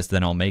purchase this,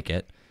 then I'll make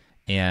it.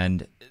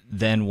 And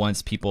then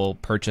once people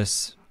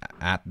purchase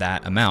at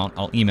that amount,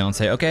 I'll email and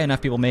say, okay,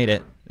 enough people made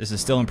it. This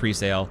is still in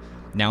pre-sale.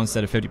 Now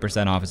instead of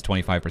 50% off, it's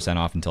 25%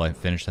 off until I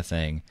finish the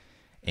thing.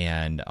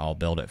 And I'll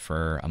build it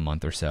for a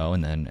month or so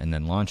and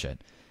then launch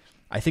it.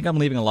 I think I'm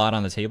leaving a lot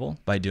on the table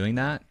by doing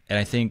that. And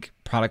I think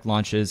product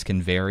launches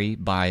can vary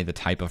by the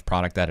type of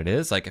product that it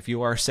is. Like if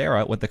you are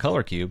Sarah with the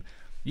Color Cube,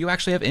 you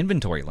actually have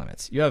inventory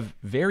limits. You have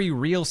very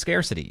real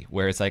scarcity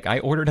where it's like, I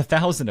ordered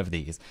 1,000 of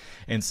these.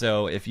 And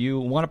so if you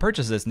want to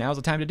purchase this, now's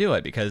the time to do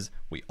it because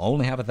we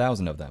only have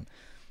 1,000 of them.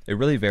 It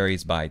really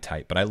varies by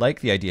type, but I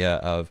like the idea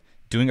of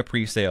doing a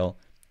pre-sale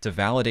to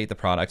validate the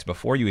product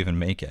before you even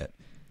make it.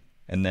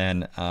 And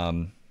then,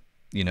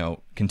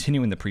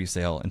 continuing the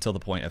pre-sale until the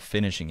point of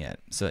finishing it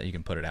so that you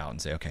can put it out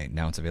and say, okay,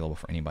 now it's available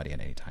for anybody at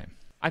any time.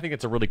 I think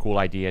it's a really cool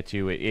idea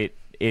too. It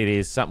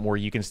is something where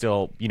you can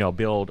still,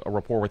 build a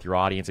rapport with your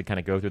audience and kind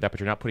of go through that, but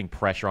you're not putting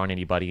pressure on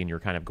anybody and you're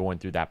kind of going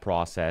through that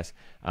process,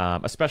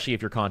 especially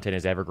if your content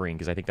is evergreen,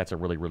 because I think that's a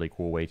really, really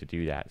cool way to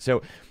do that.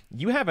 So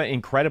you have an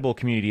incredible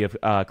community of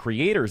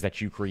creators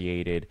that you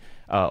created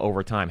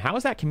over time. How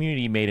has that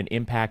community made an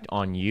impact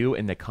on you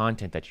and the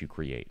content that you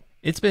create?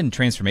 It's been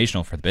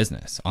transformational for the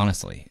business,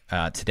 honestly.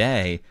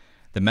 Today,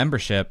 the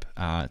membership,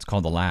 it's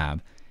called The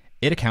Lab,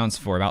 it accounts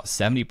for about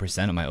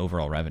 70% of my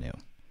overall revenue.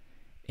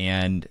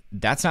 And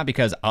that's not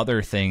because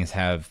other things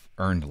have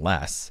earned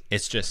less.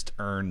 It's just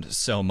earned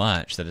so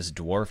much that it's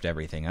dwarfed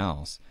everything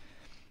else.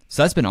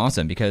 So that's been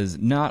awesome because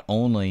not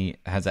only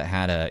has it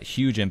had a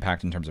huge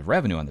impact in terms of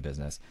revenue on the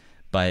business,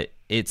 but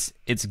it's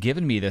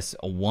given me this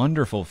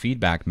wonderful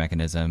feedback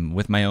mechanism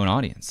with my own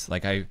audience.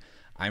 Like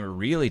I'm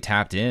really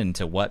tapped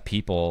into what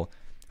people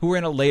who are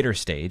in a later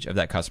stage of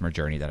that customer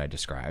journey that I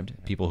described,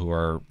 people who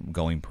are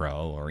going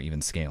pro or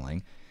even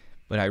scaling,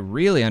 but I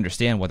really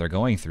understand what they're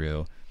going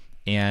through.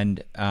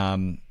 And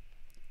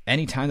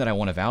anytime that I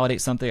want to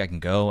validate something, I can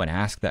go and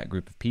ask that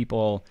group of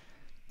people.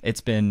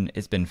 It's been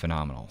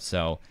phenomenal.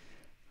 So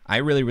I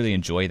really, really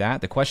enjoy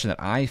that. The question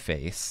that I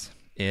face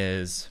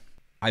is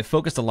I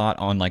focused a lot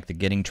on like the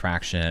getting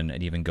traction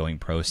and even going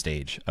pro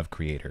stage of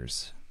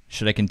creators.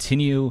 Should I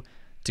continue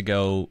to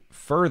go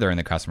further in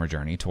the customer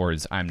journey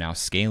towards I'm now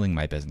scaling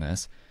my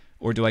business,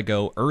 or do I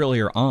go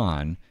earlier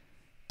on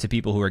to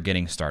people who are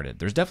getting started?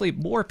 There's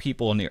definitely more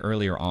people in the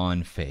earlier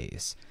on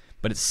phase,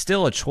 but it's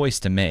still a choice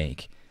to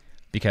make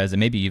because, and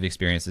maybe you've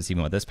experienced this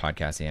even with this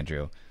podcast,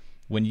 Andrew,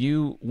 when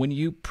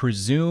you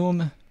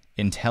presume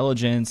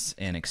intelligence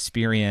and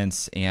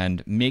experience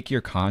and make your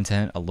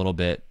content a little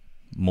bit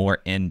more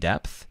in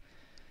depth,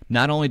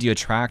 not only do you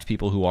attract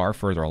people who are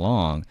further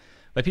along,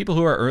 but people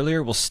who are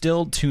earlier will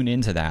still tune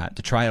into that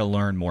to try to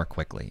learn more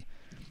quickly.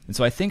 And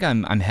so I think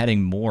I'm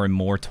heading more and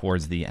more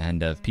towards the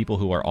end of people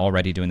who are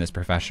already doing this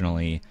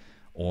professionally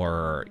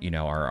or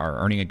are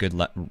earning a good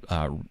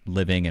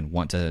living and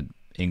want to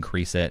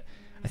increase it.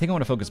 I think I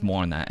want to focus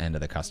more on that end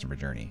of the customer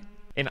journey.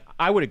 And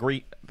I would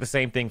agree the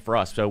same thing for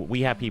us. So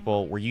we have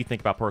people where you think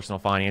about personal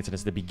finance and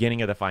it's the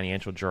beginning of the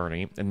financial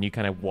journey and you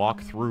kind of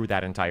walk through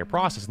that entire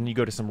process and you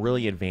go to some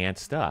really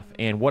advanced stuff.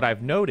 And what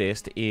I've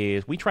noticed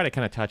is we try to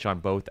kind of touch on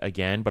both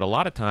again, but a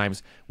lot of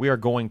times we are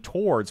going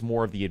towards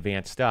more of the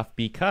advanced stuff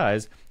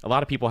because a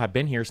lot of people have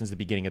been here since the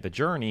beginning of the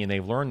journey and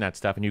they've learned that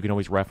stuff and you can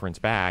always reference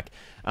back.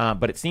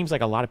 But it seems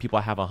like a lot of people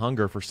have a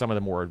hunger for some of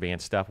the more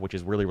advanced stuff, which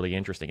is really, really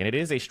interesting. And it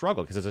is a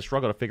struggle because it's a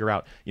struggle to figure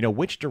out,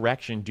 which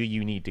direction do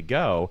you need to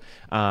go?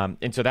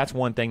 And so that's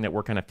one thing that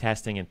we're kind of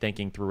testing and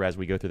thinking through as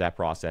we go through that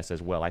process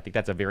as well. I think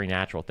that's a very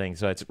natural thing.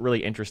 So it's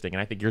really interesting.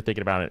 And I think you're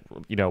thinking about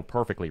it,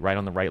 perfectly, right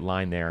on the right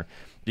line there,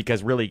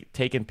 because really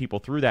taking people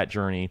through that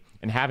journey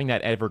and having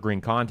that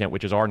evergreen content,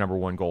 which is our number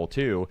one goal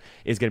too,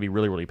 is going to be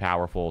really, really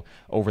powerful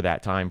over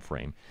that time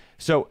frame.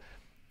 So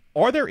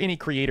are there any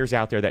creators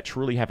out there that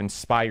truly have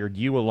inspired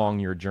you along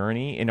your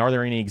journey? And are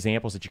there any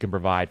examples that you can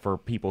provide for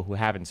people who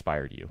have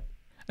inspired you?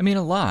 I mean,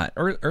 a lot.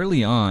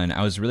 Early on,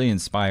 I was really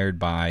inspired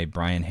by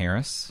Brian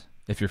Harris.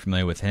 If you're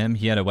familiar with him,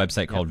 he had a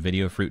website called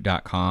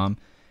videofruit.com.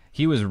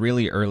 He was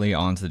really early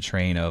onto the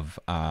train of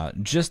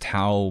just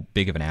how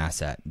big of an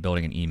asset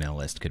building an email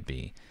list could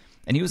be.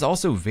 And he was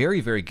also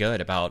very, very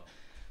good about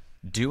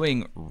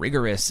doing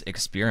rigorous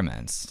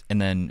experiments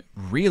and then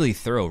really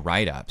thorough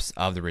write-ups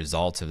of the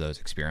results of those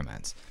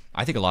experiments.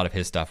 I think a lot of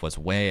his stuff was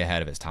way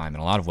ahead of his time.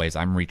 In a lot of ways,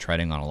 I'm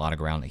retreading on a lot of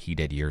ground that he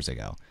did years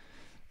ago.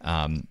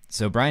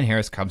 So Brian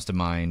Harris comes to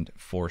mind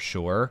for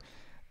sure.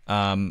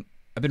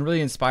 I've been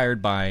really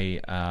inspired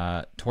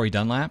by Tori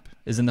Dunlap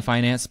is in the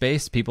finance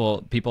space.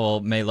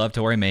 People may love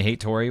Tori, may hate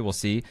Tori, we'll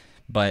see.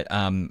 But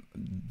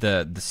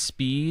the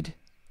speed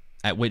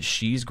at which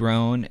she's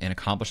grown and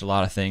accomplished a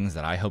lot of things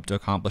that I hope to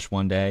accomplish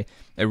one day,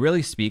 it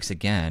really speaks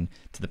again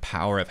to the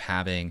power of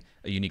having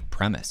a unique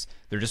premise.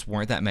 There just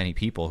weren't that many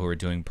people who were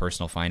doing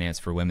personal finance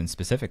for women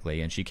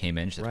specifically, and she came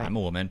in, she said, I'm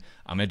a woman,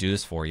 I'm going to do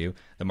this for you.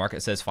 The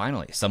market says,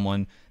 finally,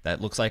 someone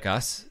that looks like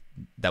us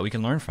that we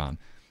can learn from.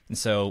 And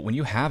so when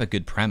you have a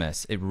good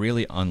premise, it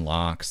really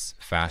unlocks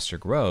faster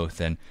growth.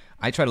 And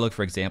I try to look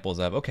for examples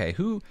of, okay,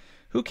 who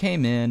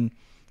came in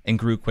and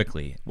grew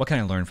quickly? What can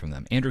I learn from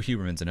them? Andrew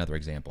Huberman's another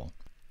example.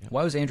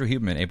 Why was Andrew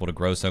Huberman able to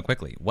grow so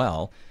quickly?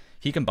 Well,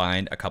 he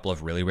combined a couple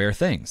of really rare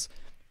things.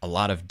 A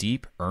lot of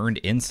deep earned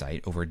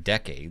insight over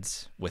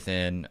decades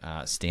within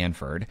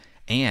Stanford,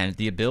 and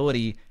the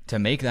ability to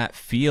make that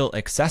feel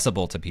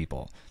accessible to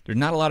people. There's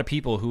not a lot of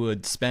people who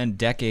would spend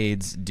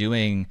decades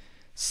doing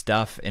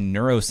stuff in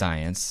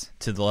neuroscience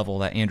to the level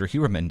that Andrew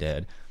Huberman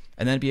did,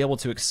 and then be able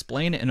to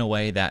explain it in a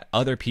way that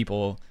other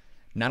people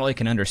not only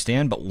can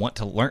understand, but want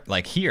to learn,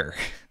 like hear,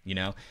 you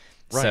know?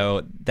 Right.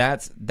 So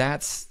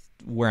that's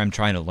where I'm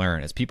trying to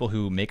learn is people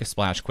who make a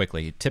splash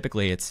quickly.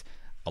 Typically it's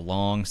a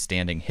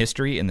long-standing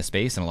history in the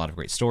space and a lot of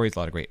great stories, a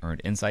lot of great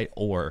earned insight,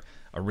 or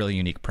a really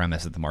unique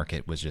premise that the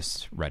market was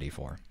just ready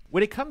for.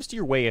 When it comes to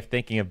your way of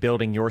thinking of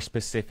building your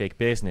specific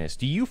business,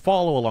 do you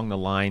follow along the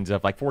lines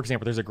of, like, for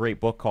example, there's a great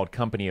book called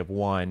Company of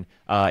One,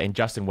 and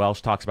Justin Welsh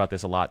talks about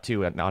this a lot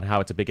too, on how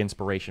it's a big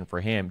inspiration for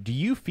him. Do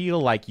you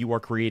feel like you are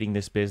creating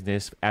this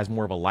business as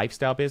more of a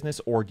lifestyle business,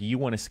 or do you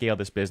want to scale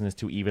this business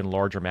to even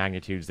larger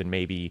magnitudes than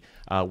maybe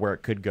where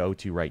it could go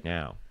to right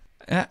now?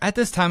 At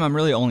this time, I'm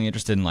really only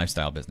interested in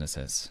lifestyle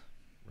businesses.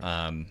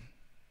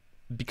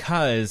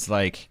 Because,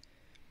 like,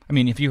 I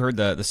mean, if you heard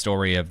the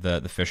story of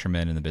the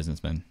fisherman and the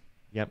businessman.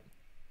 Yep.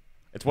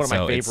 It's one of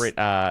my favorite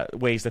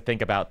ways to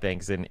think about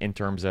things in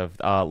terms of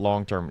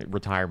long-term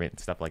retirement and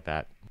stuff like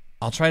that.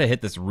 I'll try to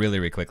hit this really,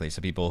 really quickly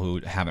so people who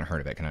haven't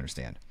heard of it can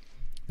understand.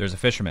 There's a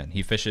fisherman.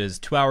 He fishes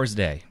 2 hours a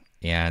day,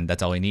 and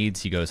that's all he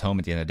needs. He goes home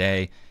at the end of the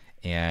day,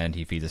 and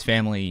he feeds his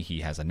family. He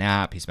has a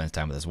nap. He spends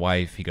time with his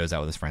wife. He goes out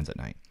with his friends at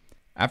night.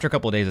 After a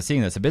couple of days of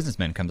seeing this, a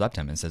businessman comes up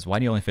to him and says, why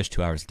do you only fish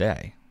 2 hours a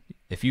day?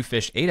 If you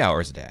fish 8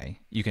 hours a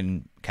day, you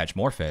can catch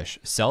more fish,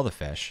 sell the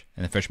fish.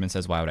 And the fisherman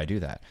says, why would I do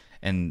that?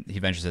 And he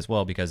eventually says,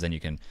 well, because then you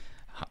can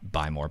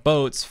buy more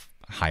boats,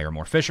 hire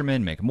more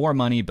fishermen, make more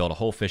money, build a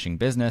whole fishing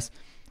business.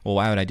 Well,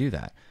 why would I do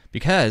that?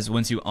 Because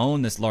once you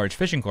own this large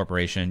fishing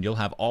corporation, you'll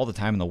have all the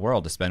time in the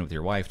world to spend with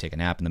your wife, take a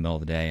nap in the middle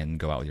of the day, and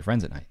go out with your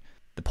friends at night.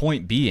 The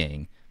point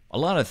being, a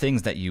lot of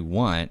things that you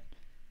want,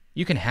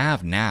 you can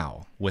have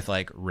now with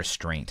like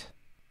restraint.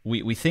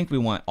 We think we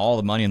want all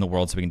the money in the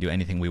world so we can do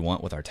anything we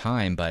want with our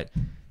time, but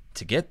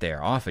to get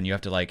there, often you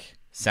have to like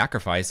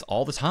sacrifice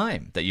all the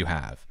time that you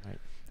have. Right.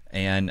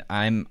 And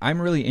I'm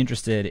really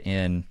interested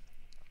in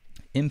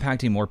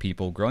impacting more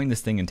people, growing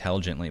this thing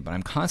intelligently, but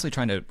I'm constantly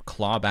trying to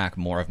claw back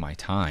more of my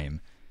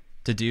time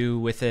to do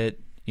with it,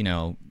 you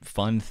know,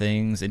 fun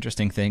things,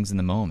 interesting things in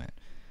the moment.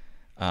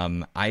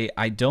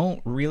 I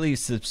don't really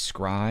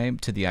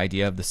subscribe to the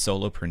idea of the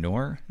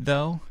solopreneur,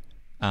 though.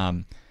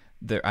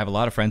 I have a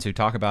lot of friends who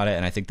talk about it,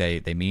 and I think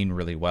they mean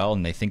really well,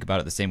 and they think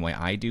about it the same way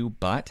I do,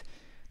 but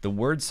the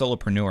word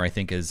solopreneur, I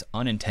think, is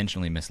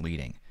unintentionally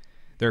misleading.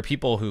 There are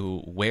people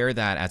who wear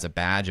that as a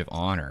badge of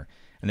honor,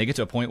 and they get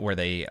to a point where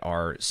they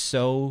are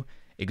so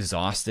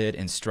exhausted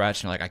and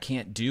stretched, and like, I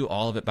can't do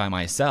all of it by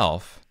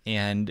myself,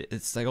 and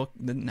it's like, oh,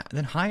 then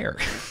hire,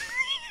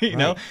 you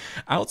know,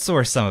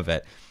 outsource some of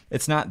it.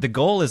 It's not, the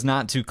goal is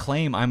not to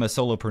claim I'm a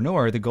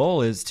solopreneur. The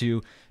goal is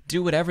to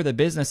do whatever the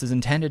business is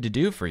intended to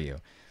do for you.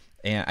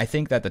 And I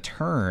think that the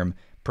term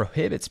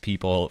prohibits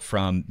people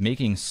from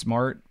making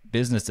smart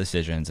business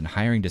decisions and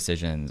hiring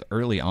decisions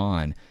early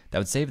on that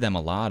would save them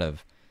a lot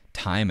of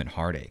time and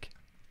heartache.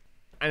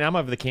 And I'm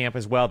of the camp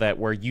as well that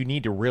where you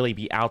need to really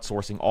be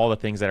outsourcing all the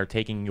things that are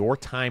taking your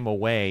time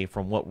away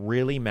from what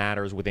really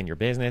matters within your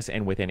business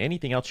and within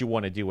anything else you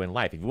want to do in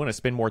life. If you want to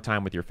spend more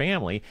time with your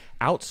family,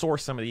 outsource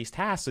some of these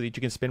tasks so that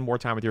you can spend more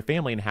time with your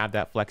family and have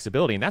that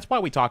flexibility. And that's why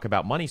we talk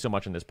about money so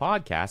much in this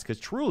podcast, because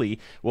truly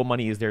what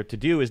money is there to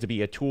do is to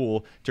be a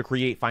tool to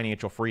create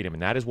financial freedom.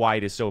 And that is why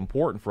it is so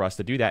important for us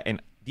to do that.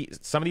 And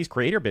some of these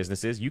creator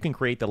businesses, you can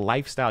create the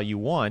lifestyle you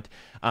want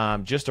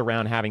just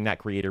around having that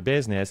creator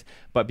business.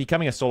 But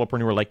becoming a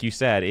solopreneur, like you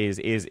said, is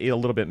a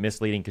little bit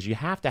misleading because you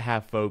have to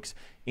have folks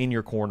in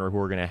your corner who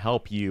are going to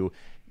help you,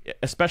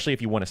 especially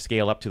if you want to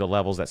scale up to the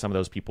levels that some of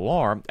those people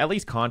are, at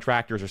least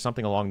contractors or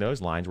something along those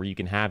lines where you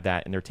can have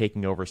that and they're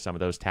taking over some of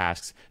those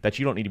tasks that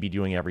you don't need to be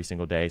doing every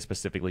single day,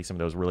 specifically some of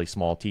those really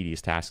small,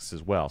 tedious tasks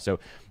as well.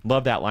 So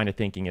love that line of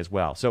thinking as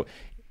well. So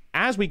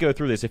as we go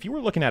through this, if you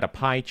were looking at a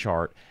pie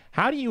chart,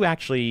 how do you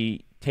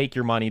actually take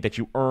your money that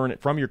you earn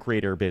from your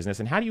creator business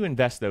and how do you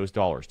invest those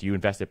dollars? Do you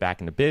invest it back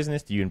in the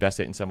business? Do you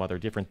invest it in some other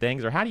different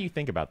things? Or how do you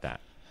think about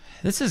that?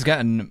 This has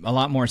gotten a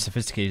lot more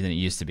sophisticated than it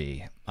used to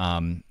be.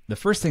 The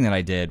first thing that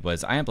I did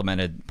was I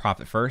implemented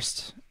profit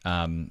first.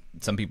 Some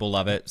people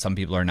love it. Some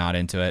people are not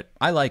into it.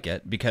 I like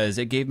it because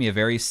it gave me a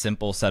very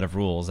simple set of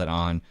rules that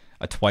on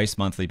a twice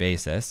monthly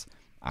basis,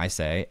 I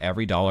say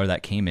every dollar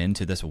that came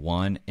into this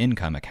one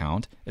income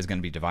account is going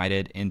to be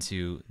divided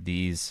into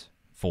these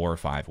 4 or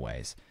 5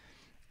 ways.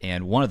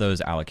 And one of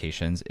those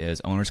allocations is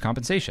owner's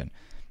compensation.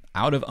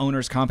 Out of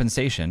owner's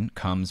compensation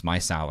comes my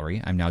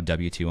salary. I'm now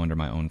W-2 under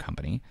my own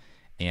company.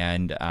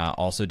 And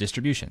also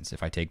distributions,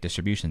 if I take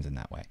distributions in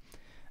that way.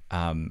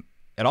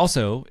 It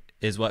also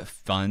is what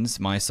funds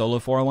my solo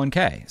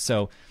 401k.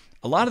 So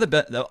a lot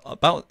of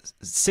about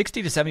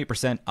 60 to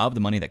 70% of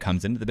the money that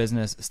comes into the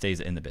business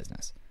stays in the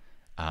business.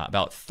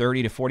 About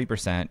 30 to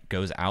 40%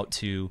 goes out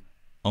to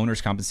owner's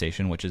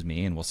compensation, which is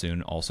me, and will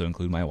soon also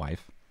include my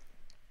wife.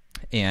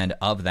 And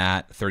of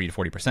that 30 to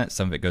 40%,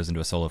 some of it goes into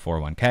a solo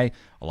 401k.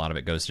 A lot of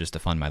it goes just to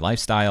fund my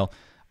lifestyle.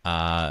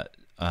 I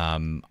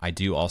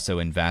do also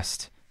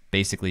invest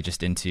basically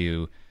just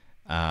into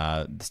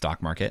the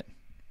stock market.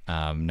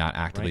 Not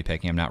actively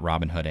picking. I'm not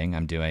Robin Hooding.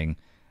 I'm doing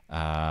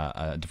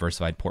a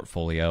diversified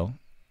portfolio.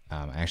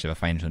 I actually have a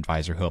financial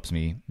advisor who helps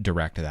me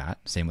direct that.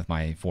 Same with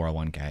my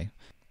 401k.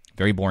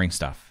 Very boring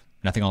stuff.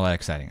 Nothing all that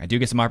exciting. I do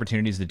get some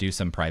opportunities to do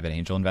some private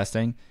angel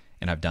investing,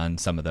 and I've done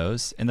some of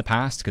those in the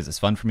past because it's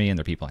fun for me and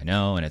they're people I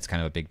know, and it's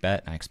kind of a big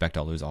bet. I expect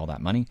I'll lose all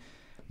that money,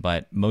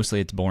 but mostly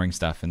it's boring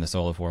stuff in the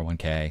solo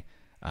 401k,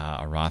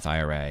 a Roth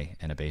IRA,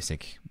 and a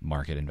basic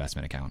market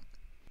investment account.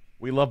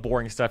 We love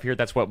boring stuff here.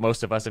 That's what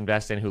most of us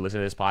invest in who listen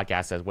to this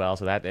podcast as well.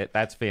 So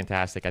that's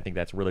fantastic. I think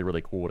that's really,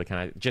 really cool to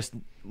kind of just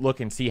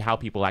look and see how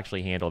people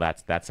actually handle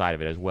that side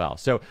of it as well.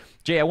 So,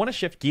 Jay, I want to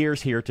shift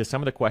gears here to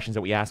some of the questions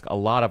that we ask a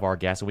lot of our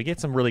guests, and we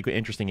get some really good,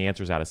 interesting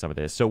answers out of some of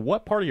this. So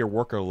what part of your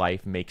work or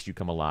life makes you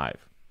come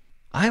alive?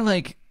 I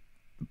like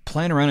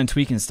playing around and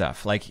tweaking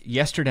stuff. Like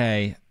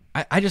yesterday,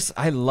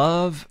 I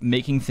love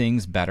making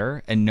things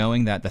better and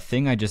knowing that the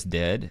thing I just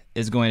did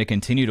is going to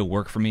continue to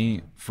work for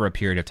me for a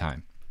period of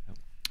time.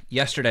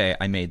 Yesterday,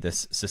 I made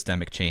this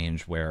systemic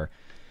change where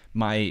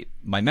my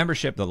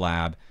membership, the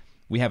lab,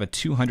 we have a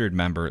 200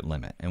 member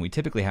limit, and we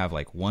typically have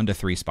like 1 to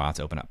 3 spots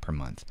open up per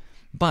month.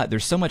 But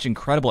there's so much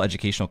incredible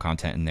educational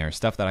content in there,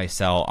 stuff that I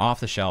sell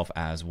off the shelf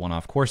as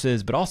one-off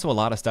courses, but also a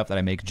lot of stuff that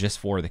I make just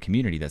for the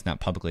community that's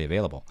not publicly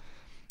available.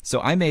 So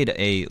I made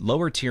a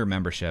lower tier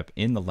membership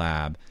in the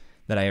lab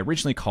that I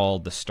originally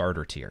called the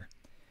starter tier.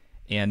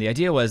 And the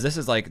idea was this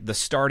is like the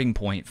starting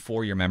point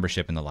for your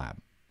membership in the lab.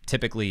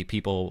 Typically,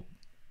 people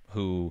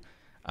who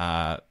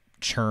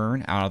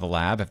churn out of the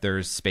lab, if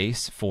there's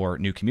space for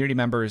new community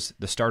members,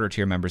 the starter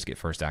tier members get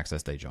first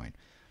access, they join.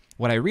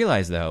 What I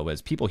realized, though,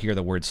 was people hear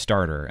the word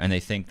starter and they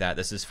think that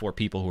this is for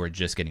people who are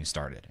just getting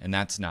started, and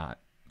that's not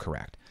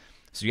correct.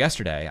 So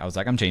yesterday, I was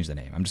like, I'm changing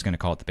the name. I'm just going to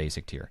call it the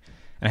basic tier.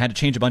 And I had to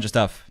change a bunch of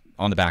stuff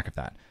on the back of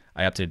that.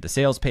 I updated the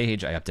sales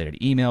page. I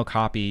updated email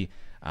copy.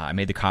 I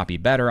made the copy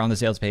better on the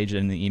sales page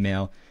than the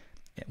email.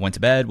 Went to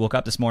bed, woke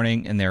up this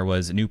morning, and there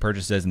was new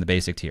purchases in the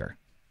basic tier.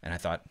 And I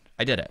thought,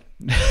 I did it.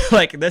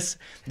 Like this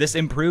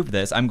improved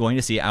this. I'm going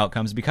to see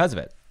outcomes because of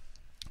it.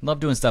 Love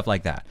doing stuff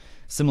like that.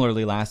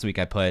 Similarly, last week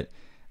I put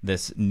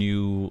this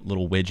new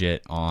little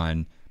widget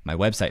on my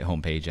website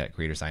homepage at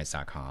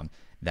creatorscience.com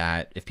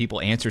that if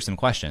people answer some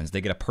questions, they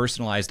get a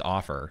personalized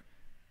offer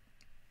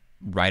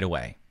right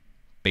away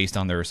based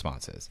on their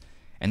responses.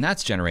 And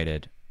that's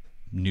generated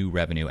new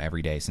revenue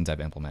every day since I've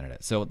implemented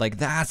it. So like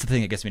that's the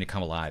thing that gets me to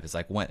come alive. It's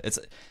like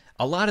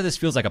a lot of this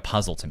feels like a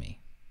puzzle to me.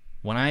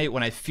 When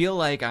I feel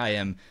like I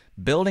am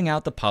building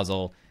out the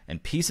puzzle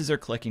and pieces are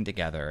clicking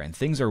together and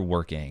things are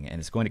working and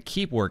it's going to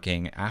keep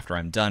working after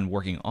I'm done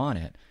working on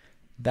it,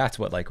 that's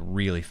what like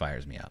really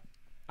fires me up.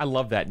 I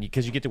love that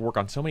because you get to work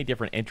on so many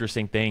different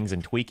interesting things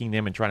and tweaking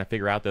them and trying to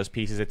figure out those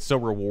pieces. It's so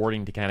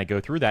rewarding to kind of go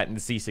through that and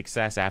to see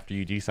success after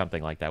you do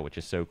something like that, which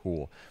is so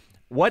cool.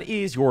 What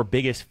is your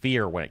biggest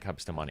fear when it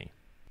comes to money?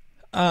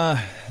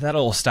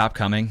 That'll stop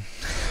coming.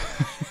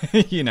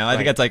 I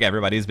think that's like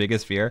everybody's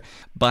biggest fear.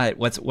 But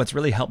what's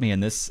really helped me in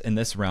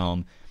this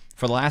realm,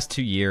 for the last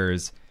 2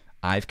 years,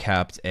 I've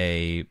kept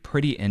a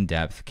pretty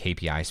in-depth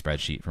KPI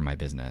spreadsheet for my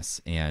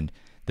business. And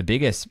the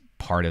biggest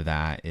part of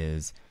that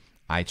is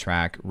I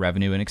track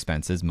revenue and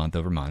expenses month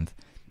over month.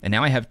 And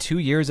now I have 2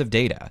 years of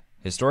data,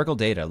 historical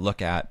data,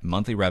 look at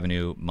monthly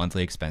revenue,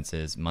 monthly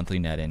expenses, monthly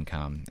net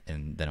income,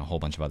 and then a whole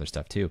bunch of other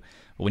stuff too.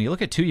 But when you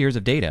look at 2 years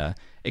of data,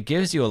 it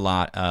gives you a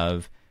lot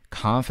of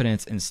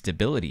confidence and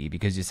stability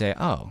because you say,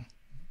 oh,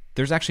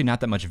 there's actually not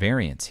that much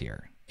variance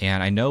here.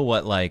 And I know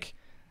what like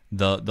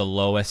the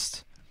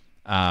lowest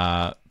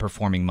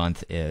performing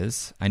month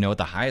is. I know what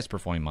the highest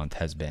performing month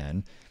has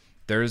been.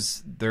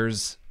 There's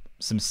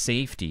some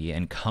safety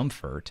and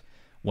comfort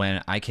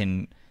when I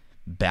can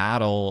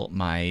battle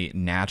my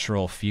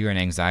natural fear and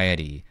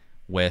anxiety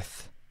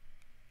with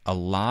a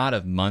lot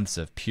of months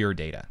of pure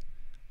data.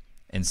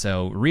 And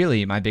so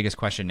really my biggest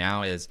question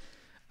now is,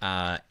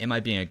 am I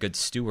being a good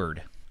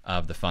steward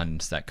of the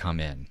funds that come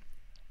in?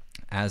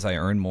 As I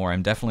earn more,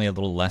 I'm definitely a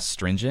little less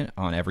stringent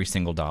on every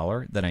single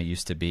dollar than I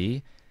used to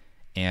be.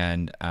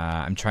 And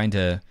I'm trying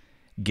to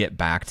get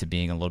back to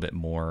being a little bit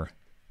more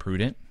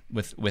prudent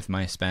with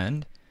my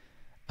spend.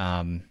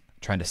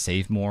 Trying to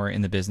save more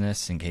in the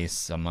business in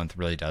case a month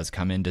really does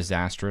come in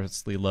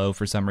disastrously low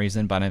for some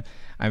reason. But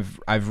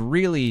I've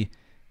really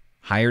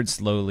hired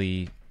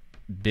slowly,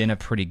 been a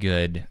pretty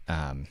good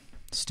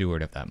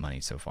steward of that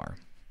money so far.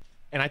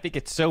 And I think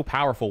it's so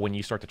powerful when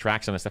you start to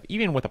track some of this stuff,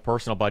 even with a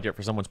personal budget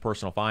for someone's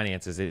personal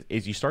finances,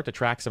 is you start to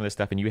track some of this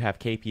stuff and you have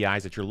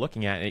KPIs that you're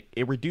looking at, and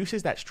it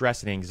reduces that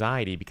stress and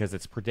anxiety because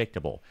it's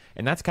predictable.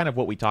 And that's kind of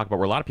what we talk about,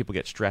 where a lot of people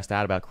get stressed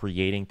out about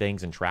creating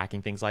things and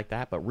tracking things like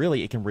that, but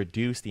really it can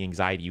reduce the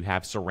anxiety you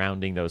have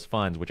surrounding those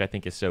funds, which I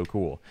think is so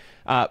cool.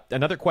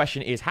 Another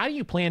question is, how do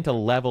you plan to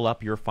level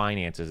up your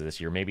finances this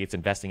year? Maybe it's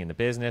investing in the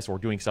business or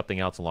doing something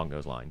else along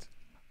those lines.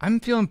 I'm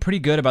feeling pretty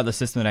good about the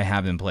system that I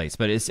have in place,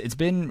 but it's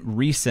been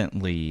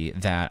recently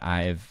that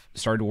I've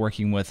started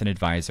working with an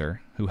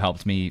advisor who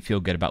helped me feel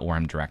good about where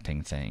I'm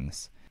directing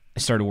things. I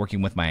started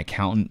working with my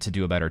accountant to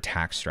do a better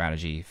tax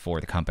strategy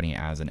for the company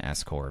as an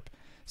S Corp.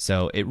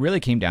 So it really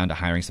came down to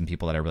hiring some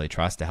people that I really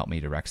trust to help me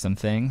direct some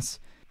things.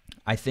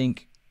 I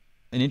think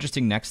an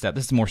interesting next step,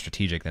 this is more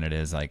strategic than it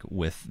is like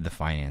with the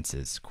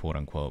finances, quote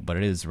unquote, but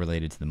it is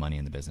related to the money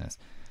in the business.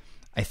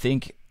 I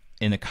think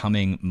in the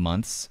coming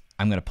months,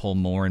 I'm going to pull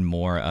more and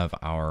more of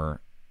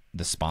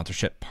the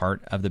sponsorship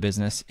part of the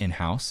business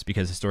in-house,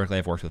 because historically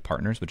I've worked with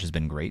partners, which has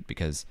been great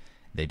because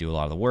they do a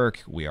lot of the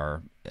work. We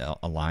are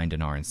aligned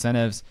in our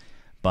incentives.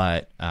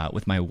 But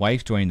with my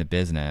wife joining the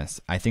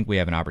business, I think we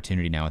have an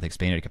opportunity now with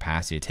expanded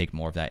capacity to take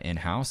more of that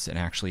in-house and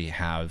actually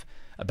have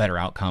a better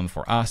outcome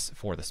for us,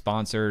 for the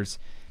sponsors.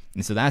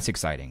 And so that's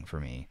exciting for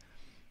me.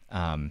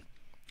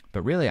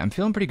 But really, I'm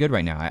feeling pretty good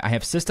right now. I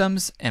have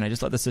systems, and I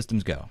just let the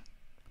systems go.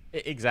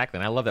 Exactly.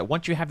 And I love that.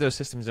 Once you have those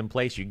systems in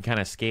place, you can kind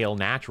of scale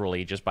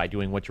naturally just by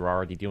doing what you're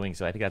already doing.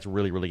 So I think that's a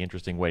really, really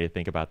interesting way to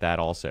think about that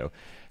also.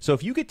 So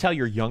if you could tell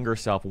your younger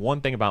self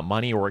one thing about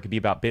money, or it could be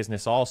about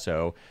business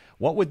also,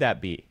 what would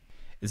that be?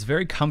 It's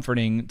very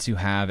comforting to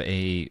have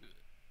a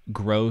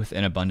growth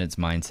and abundance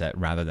mindset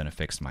rather than a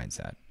fixed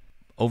mindset.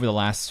 Over the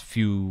last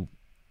few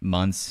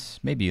months,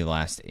 maybe the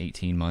last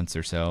 18 months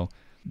or so,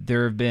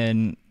 there have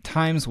been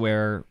times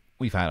where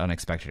we've had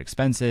unexpected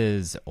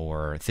expenses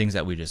or things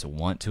that we just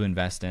want to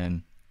invest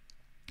in.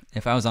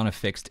 If I was on a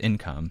fixed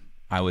income,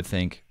 I would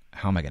think,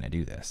 how am I going to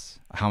do this?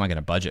 How am I going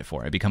to budget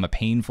for it? It'd become a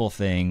painful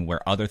thing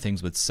where other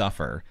things would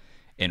suffer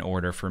in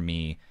order for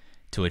me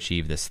to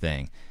achieve this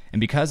thing.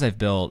 And because I've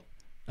built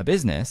a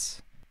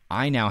business,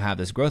 I now have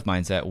this growth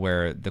mindset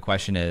where the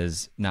question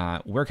is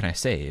not where can I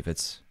save?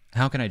 It's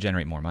how can I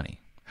generate more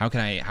money? How can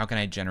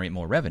I generate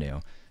more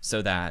revenue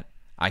so that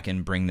I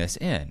can bring this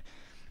in?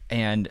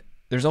 And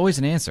there's always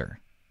an answer.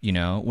 You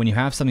know, when you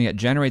have something that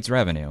generates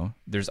revenue,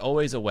 there's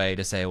always a way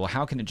to say, well,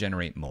 how can it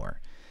generate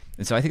more?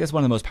 And so I think that's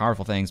one of the most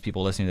powerful things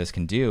people listening to this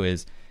can do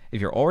is if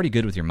you're already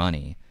good with your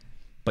money,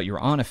 but you're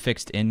on a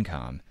fixed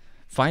income,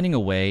 finding a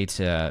way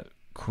to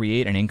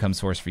create an income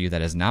source for you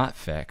that is not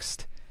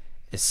fixed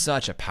is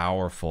such a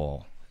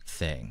powerful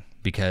thing,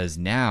 because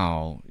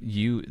now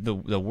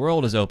the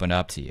world is opened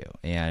up to you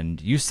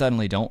and you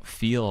suddenly don't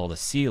feel the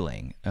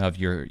ceiling of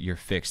your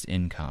fixed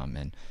income.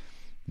 And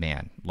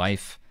man,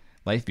 life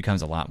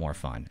becomes a lot more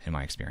fun in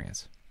my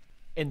experience.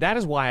 And that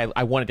is why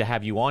I wanted to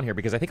have you on here,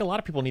 because I think a lot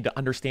of people need to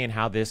understand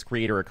how this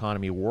creator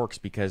economy works,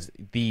 because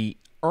the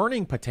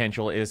earning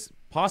potential is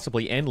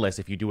possibly endless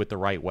if you do it the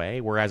right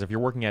way. Whereas if you're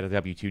working at a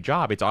W-2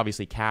 job, it's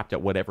obviously capped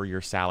at whatever your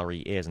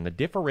salary is. And the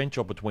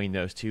differential between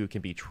those two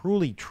can be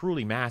truly,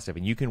 truly massive.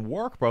 And you can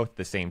work both at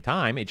the same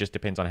time. It just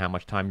depends on how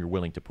much time you're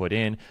willing to put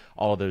in,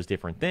 all of those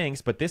different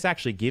things. But this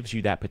actually gives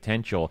you that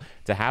potential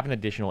to have an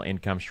additional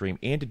income stream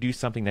and to do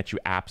something that you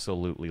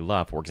absolutely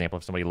love. For example,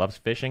 if somebody loves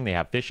fishing, they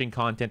have fishing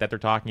content that they're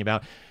talking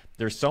about.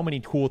 There's so many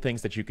cool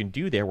things that you can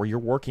do there where you're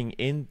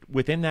working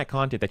within that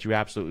content that you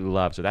absolutely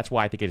love. So that's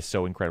why I think it is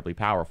so incredibly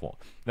powerful.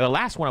 Now, the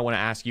last one I want to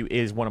ask you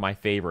is one of my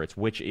favorites,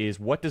 which is,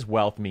 what does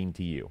wealth mean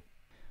to you?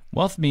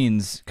 Wealth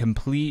means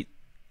complete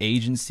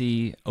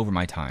agency over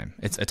my time.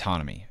 It's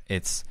autonomy.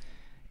 It's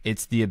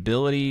the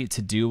ability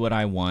to do what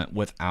I want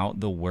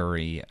without the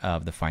worry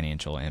of the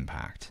financial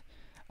impact.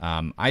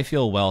 I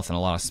feel wealth in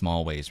a lot of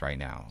small ways right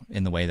now,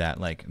 in the way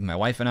that, like, my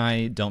wife and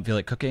I don't feel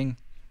like cooking,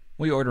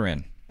 we order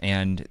in.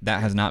 And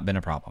that has not been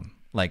a problem.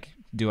 Like,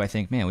 do I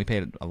think, man, we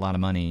paid a lot of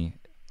money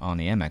on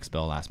the Amex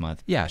bill last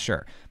month? Yeah,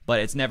 sure.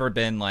 But it's never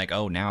been like,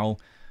 oh, now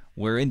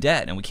we're in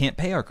debt and we can't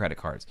pay our credit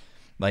cards.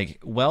 Like,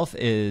 wealth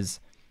is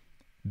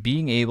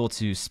being able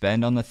to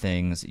spend on the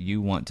things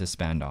you want to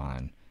spend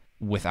on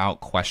without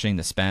questioning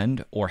the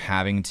spend or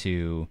having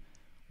to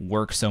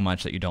work so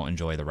much that you don't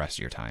enjoy the rest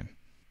of your time.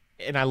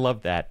 And I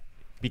love that,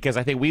 because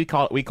I think we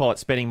call it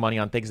spending money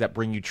on things that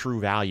bring you true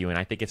value. And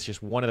I think it's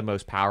just one of the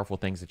most powerful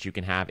things that you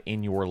can have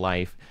in your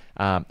life,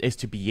 is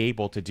to be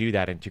able to do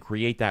that and to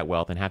create that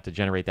wealth and have to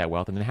generate that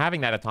wealth. And then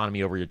having that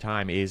autonomy over your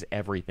time is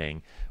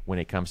everything when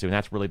it comes to, and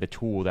that's really the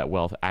tool that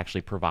wealth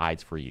actually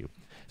provides for you.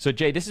 So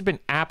Jay, this has been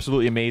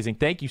absolutely amazing.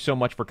 Thank you so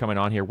much for coming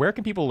on here. Where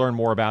can people learn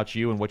more about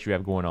you and what you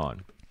have going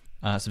on?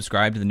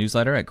 Subscribe to the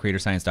newsletter at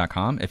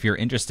creatorscience.com. If you're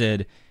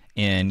interested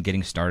in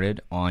getting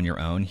started on your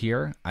own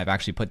here, I've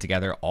actually put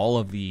together all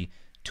of the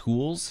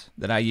tools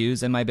that I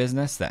use in my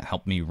business that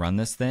help me run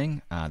this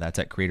thing. That's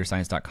at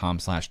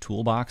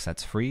creatorscience.com/toolbox.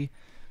 That's free.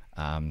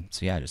 So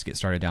yeah, just get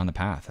started down the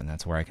path, and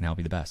that's where I can help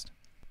you the best.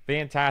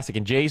 Fantastic.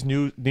 And Jay's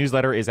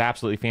newsletter is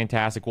absolutely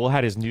fantastic. We'll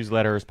have his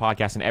newsletters,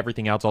 podcast, and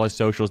everything else, all his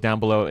socials down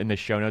below in the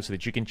show notes so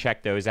that you can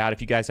check those out.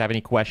 If you guys have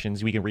any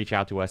questions, we can reach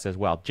out to us as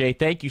well. Jay,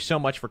 thank you so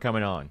much for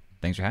coming on.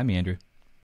 Thanks for having me, Andrew.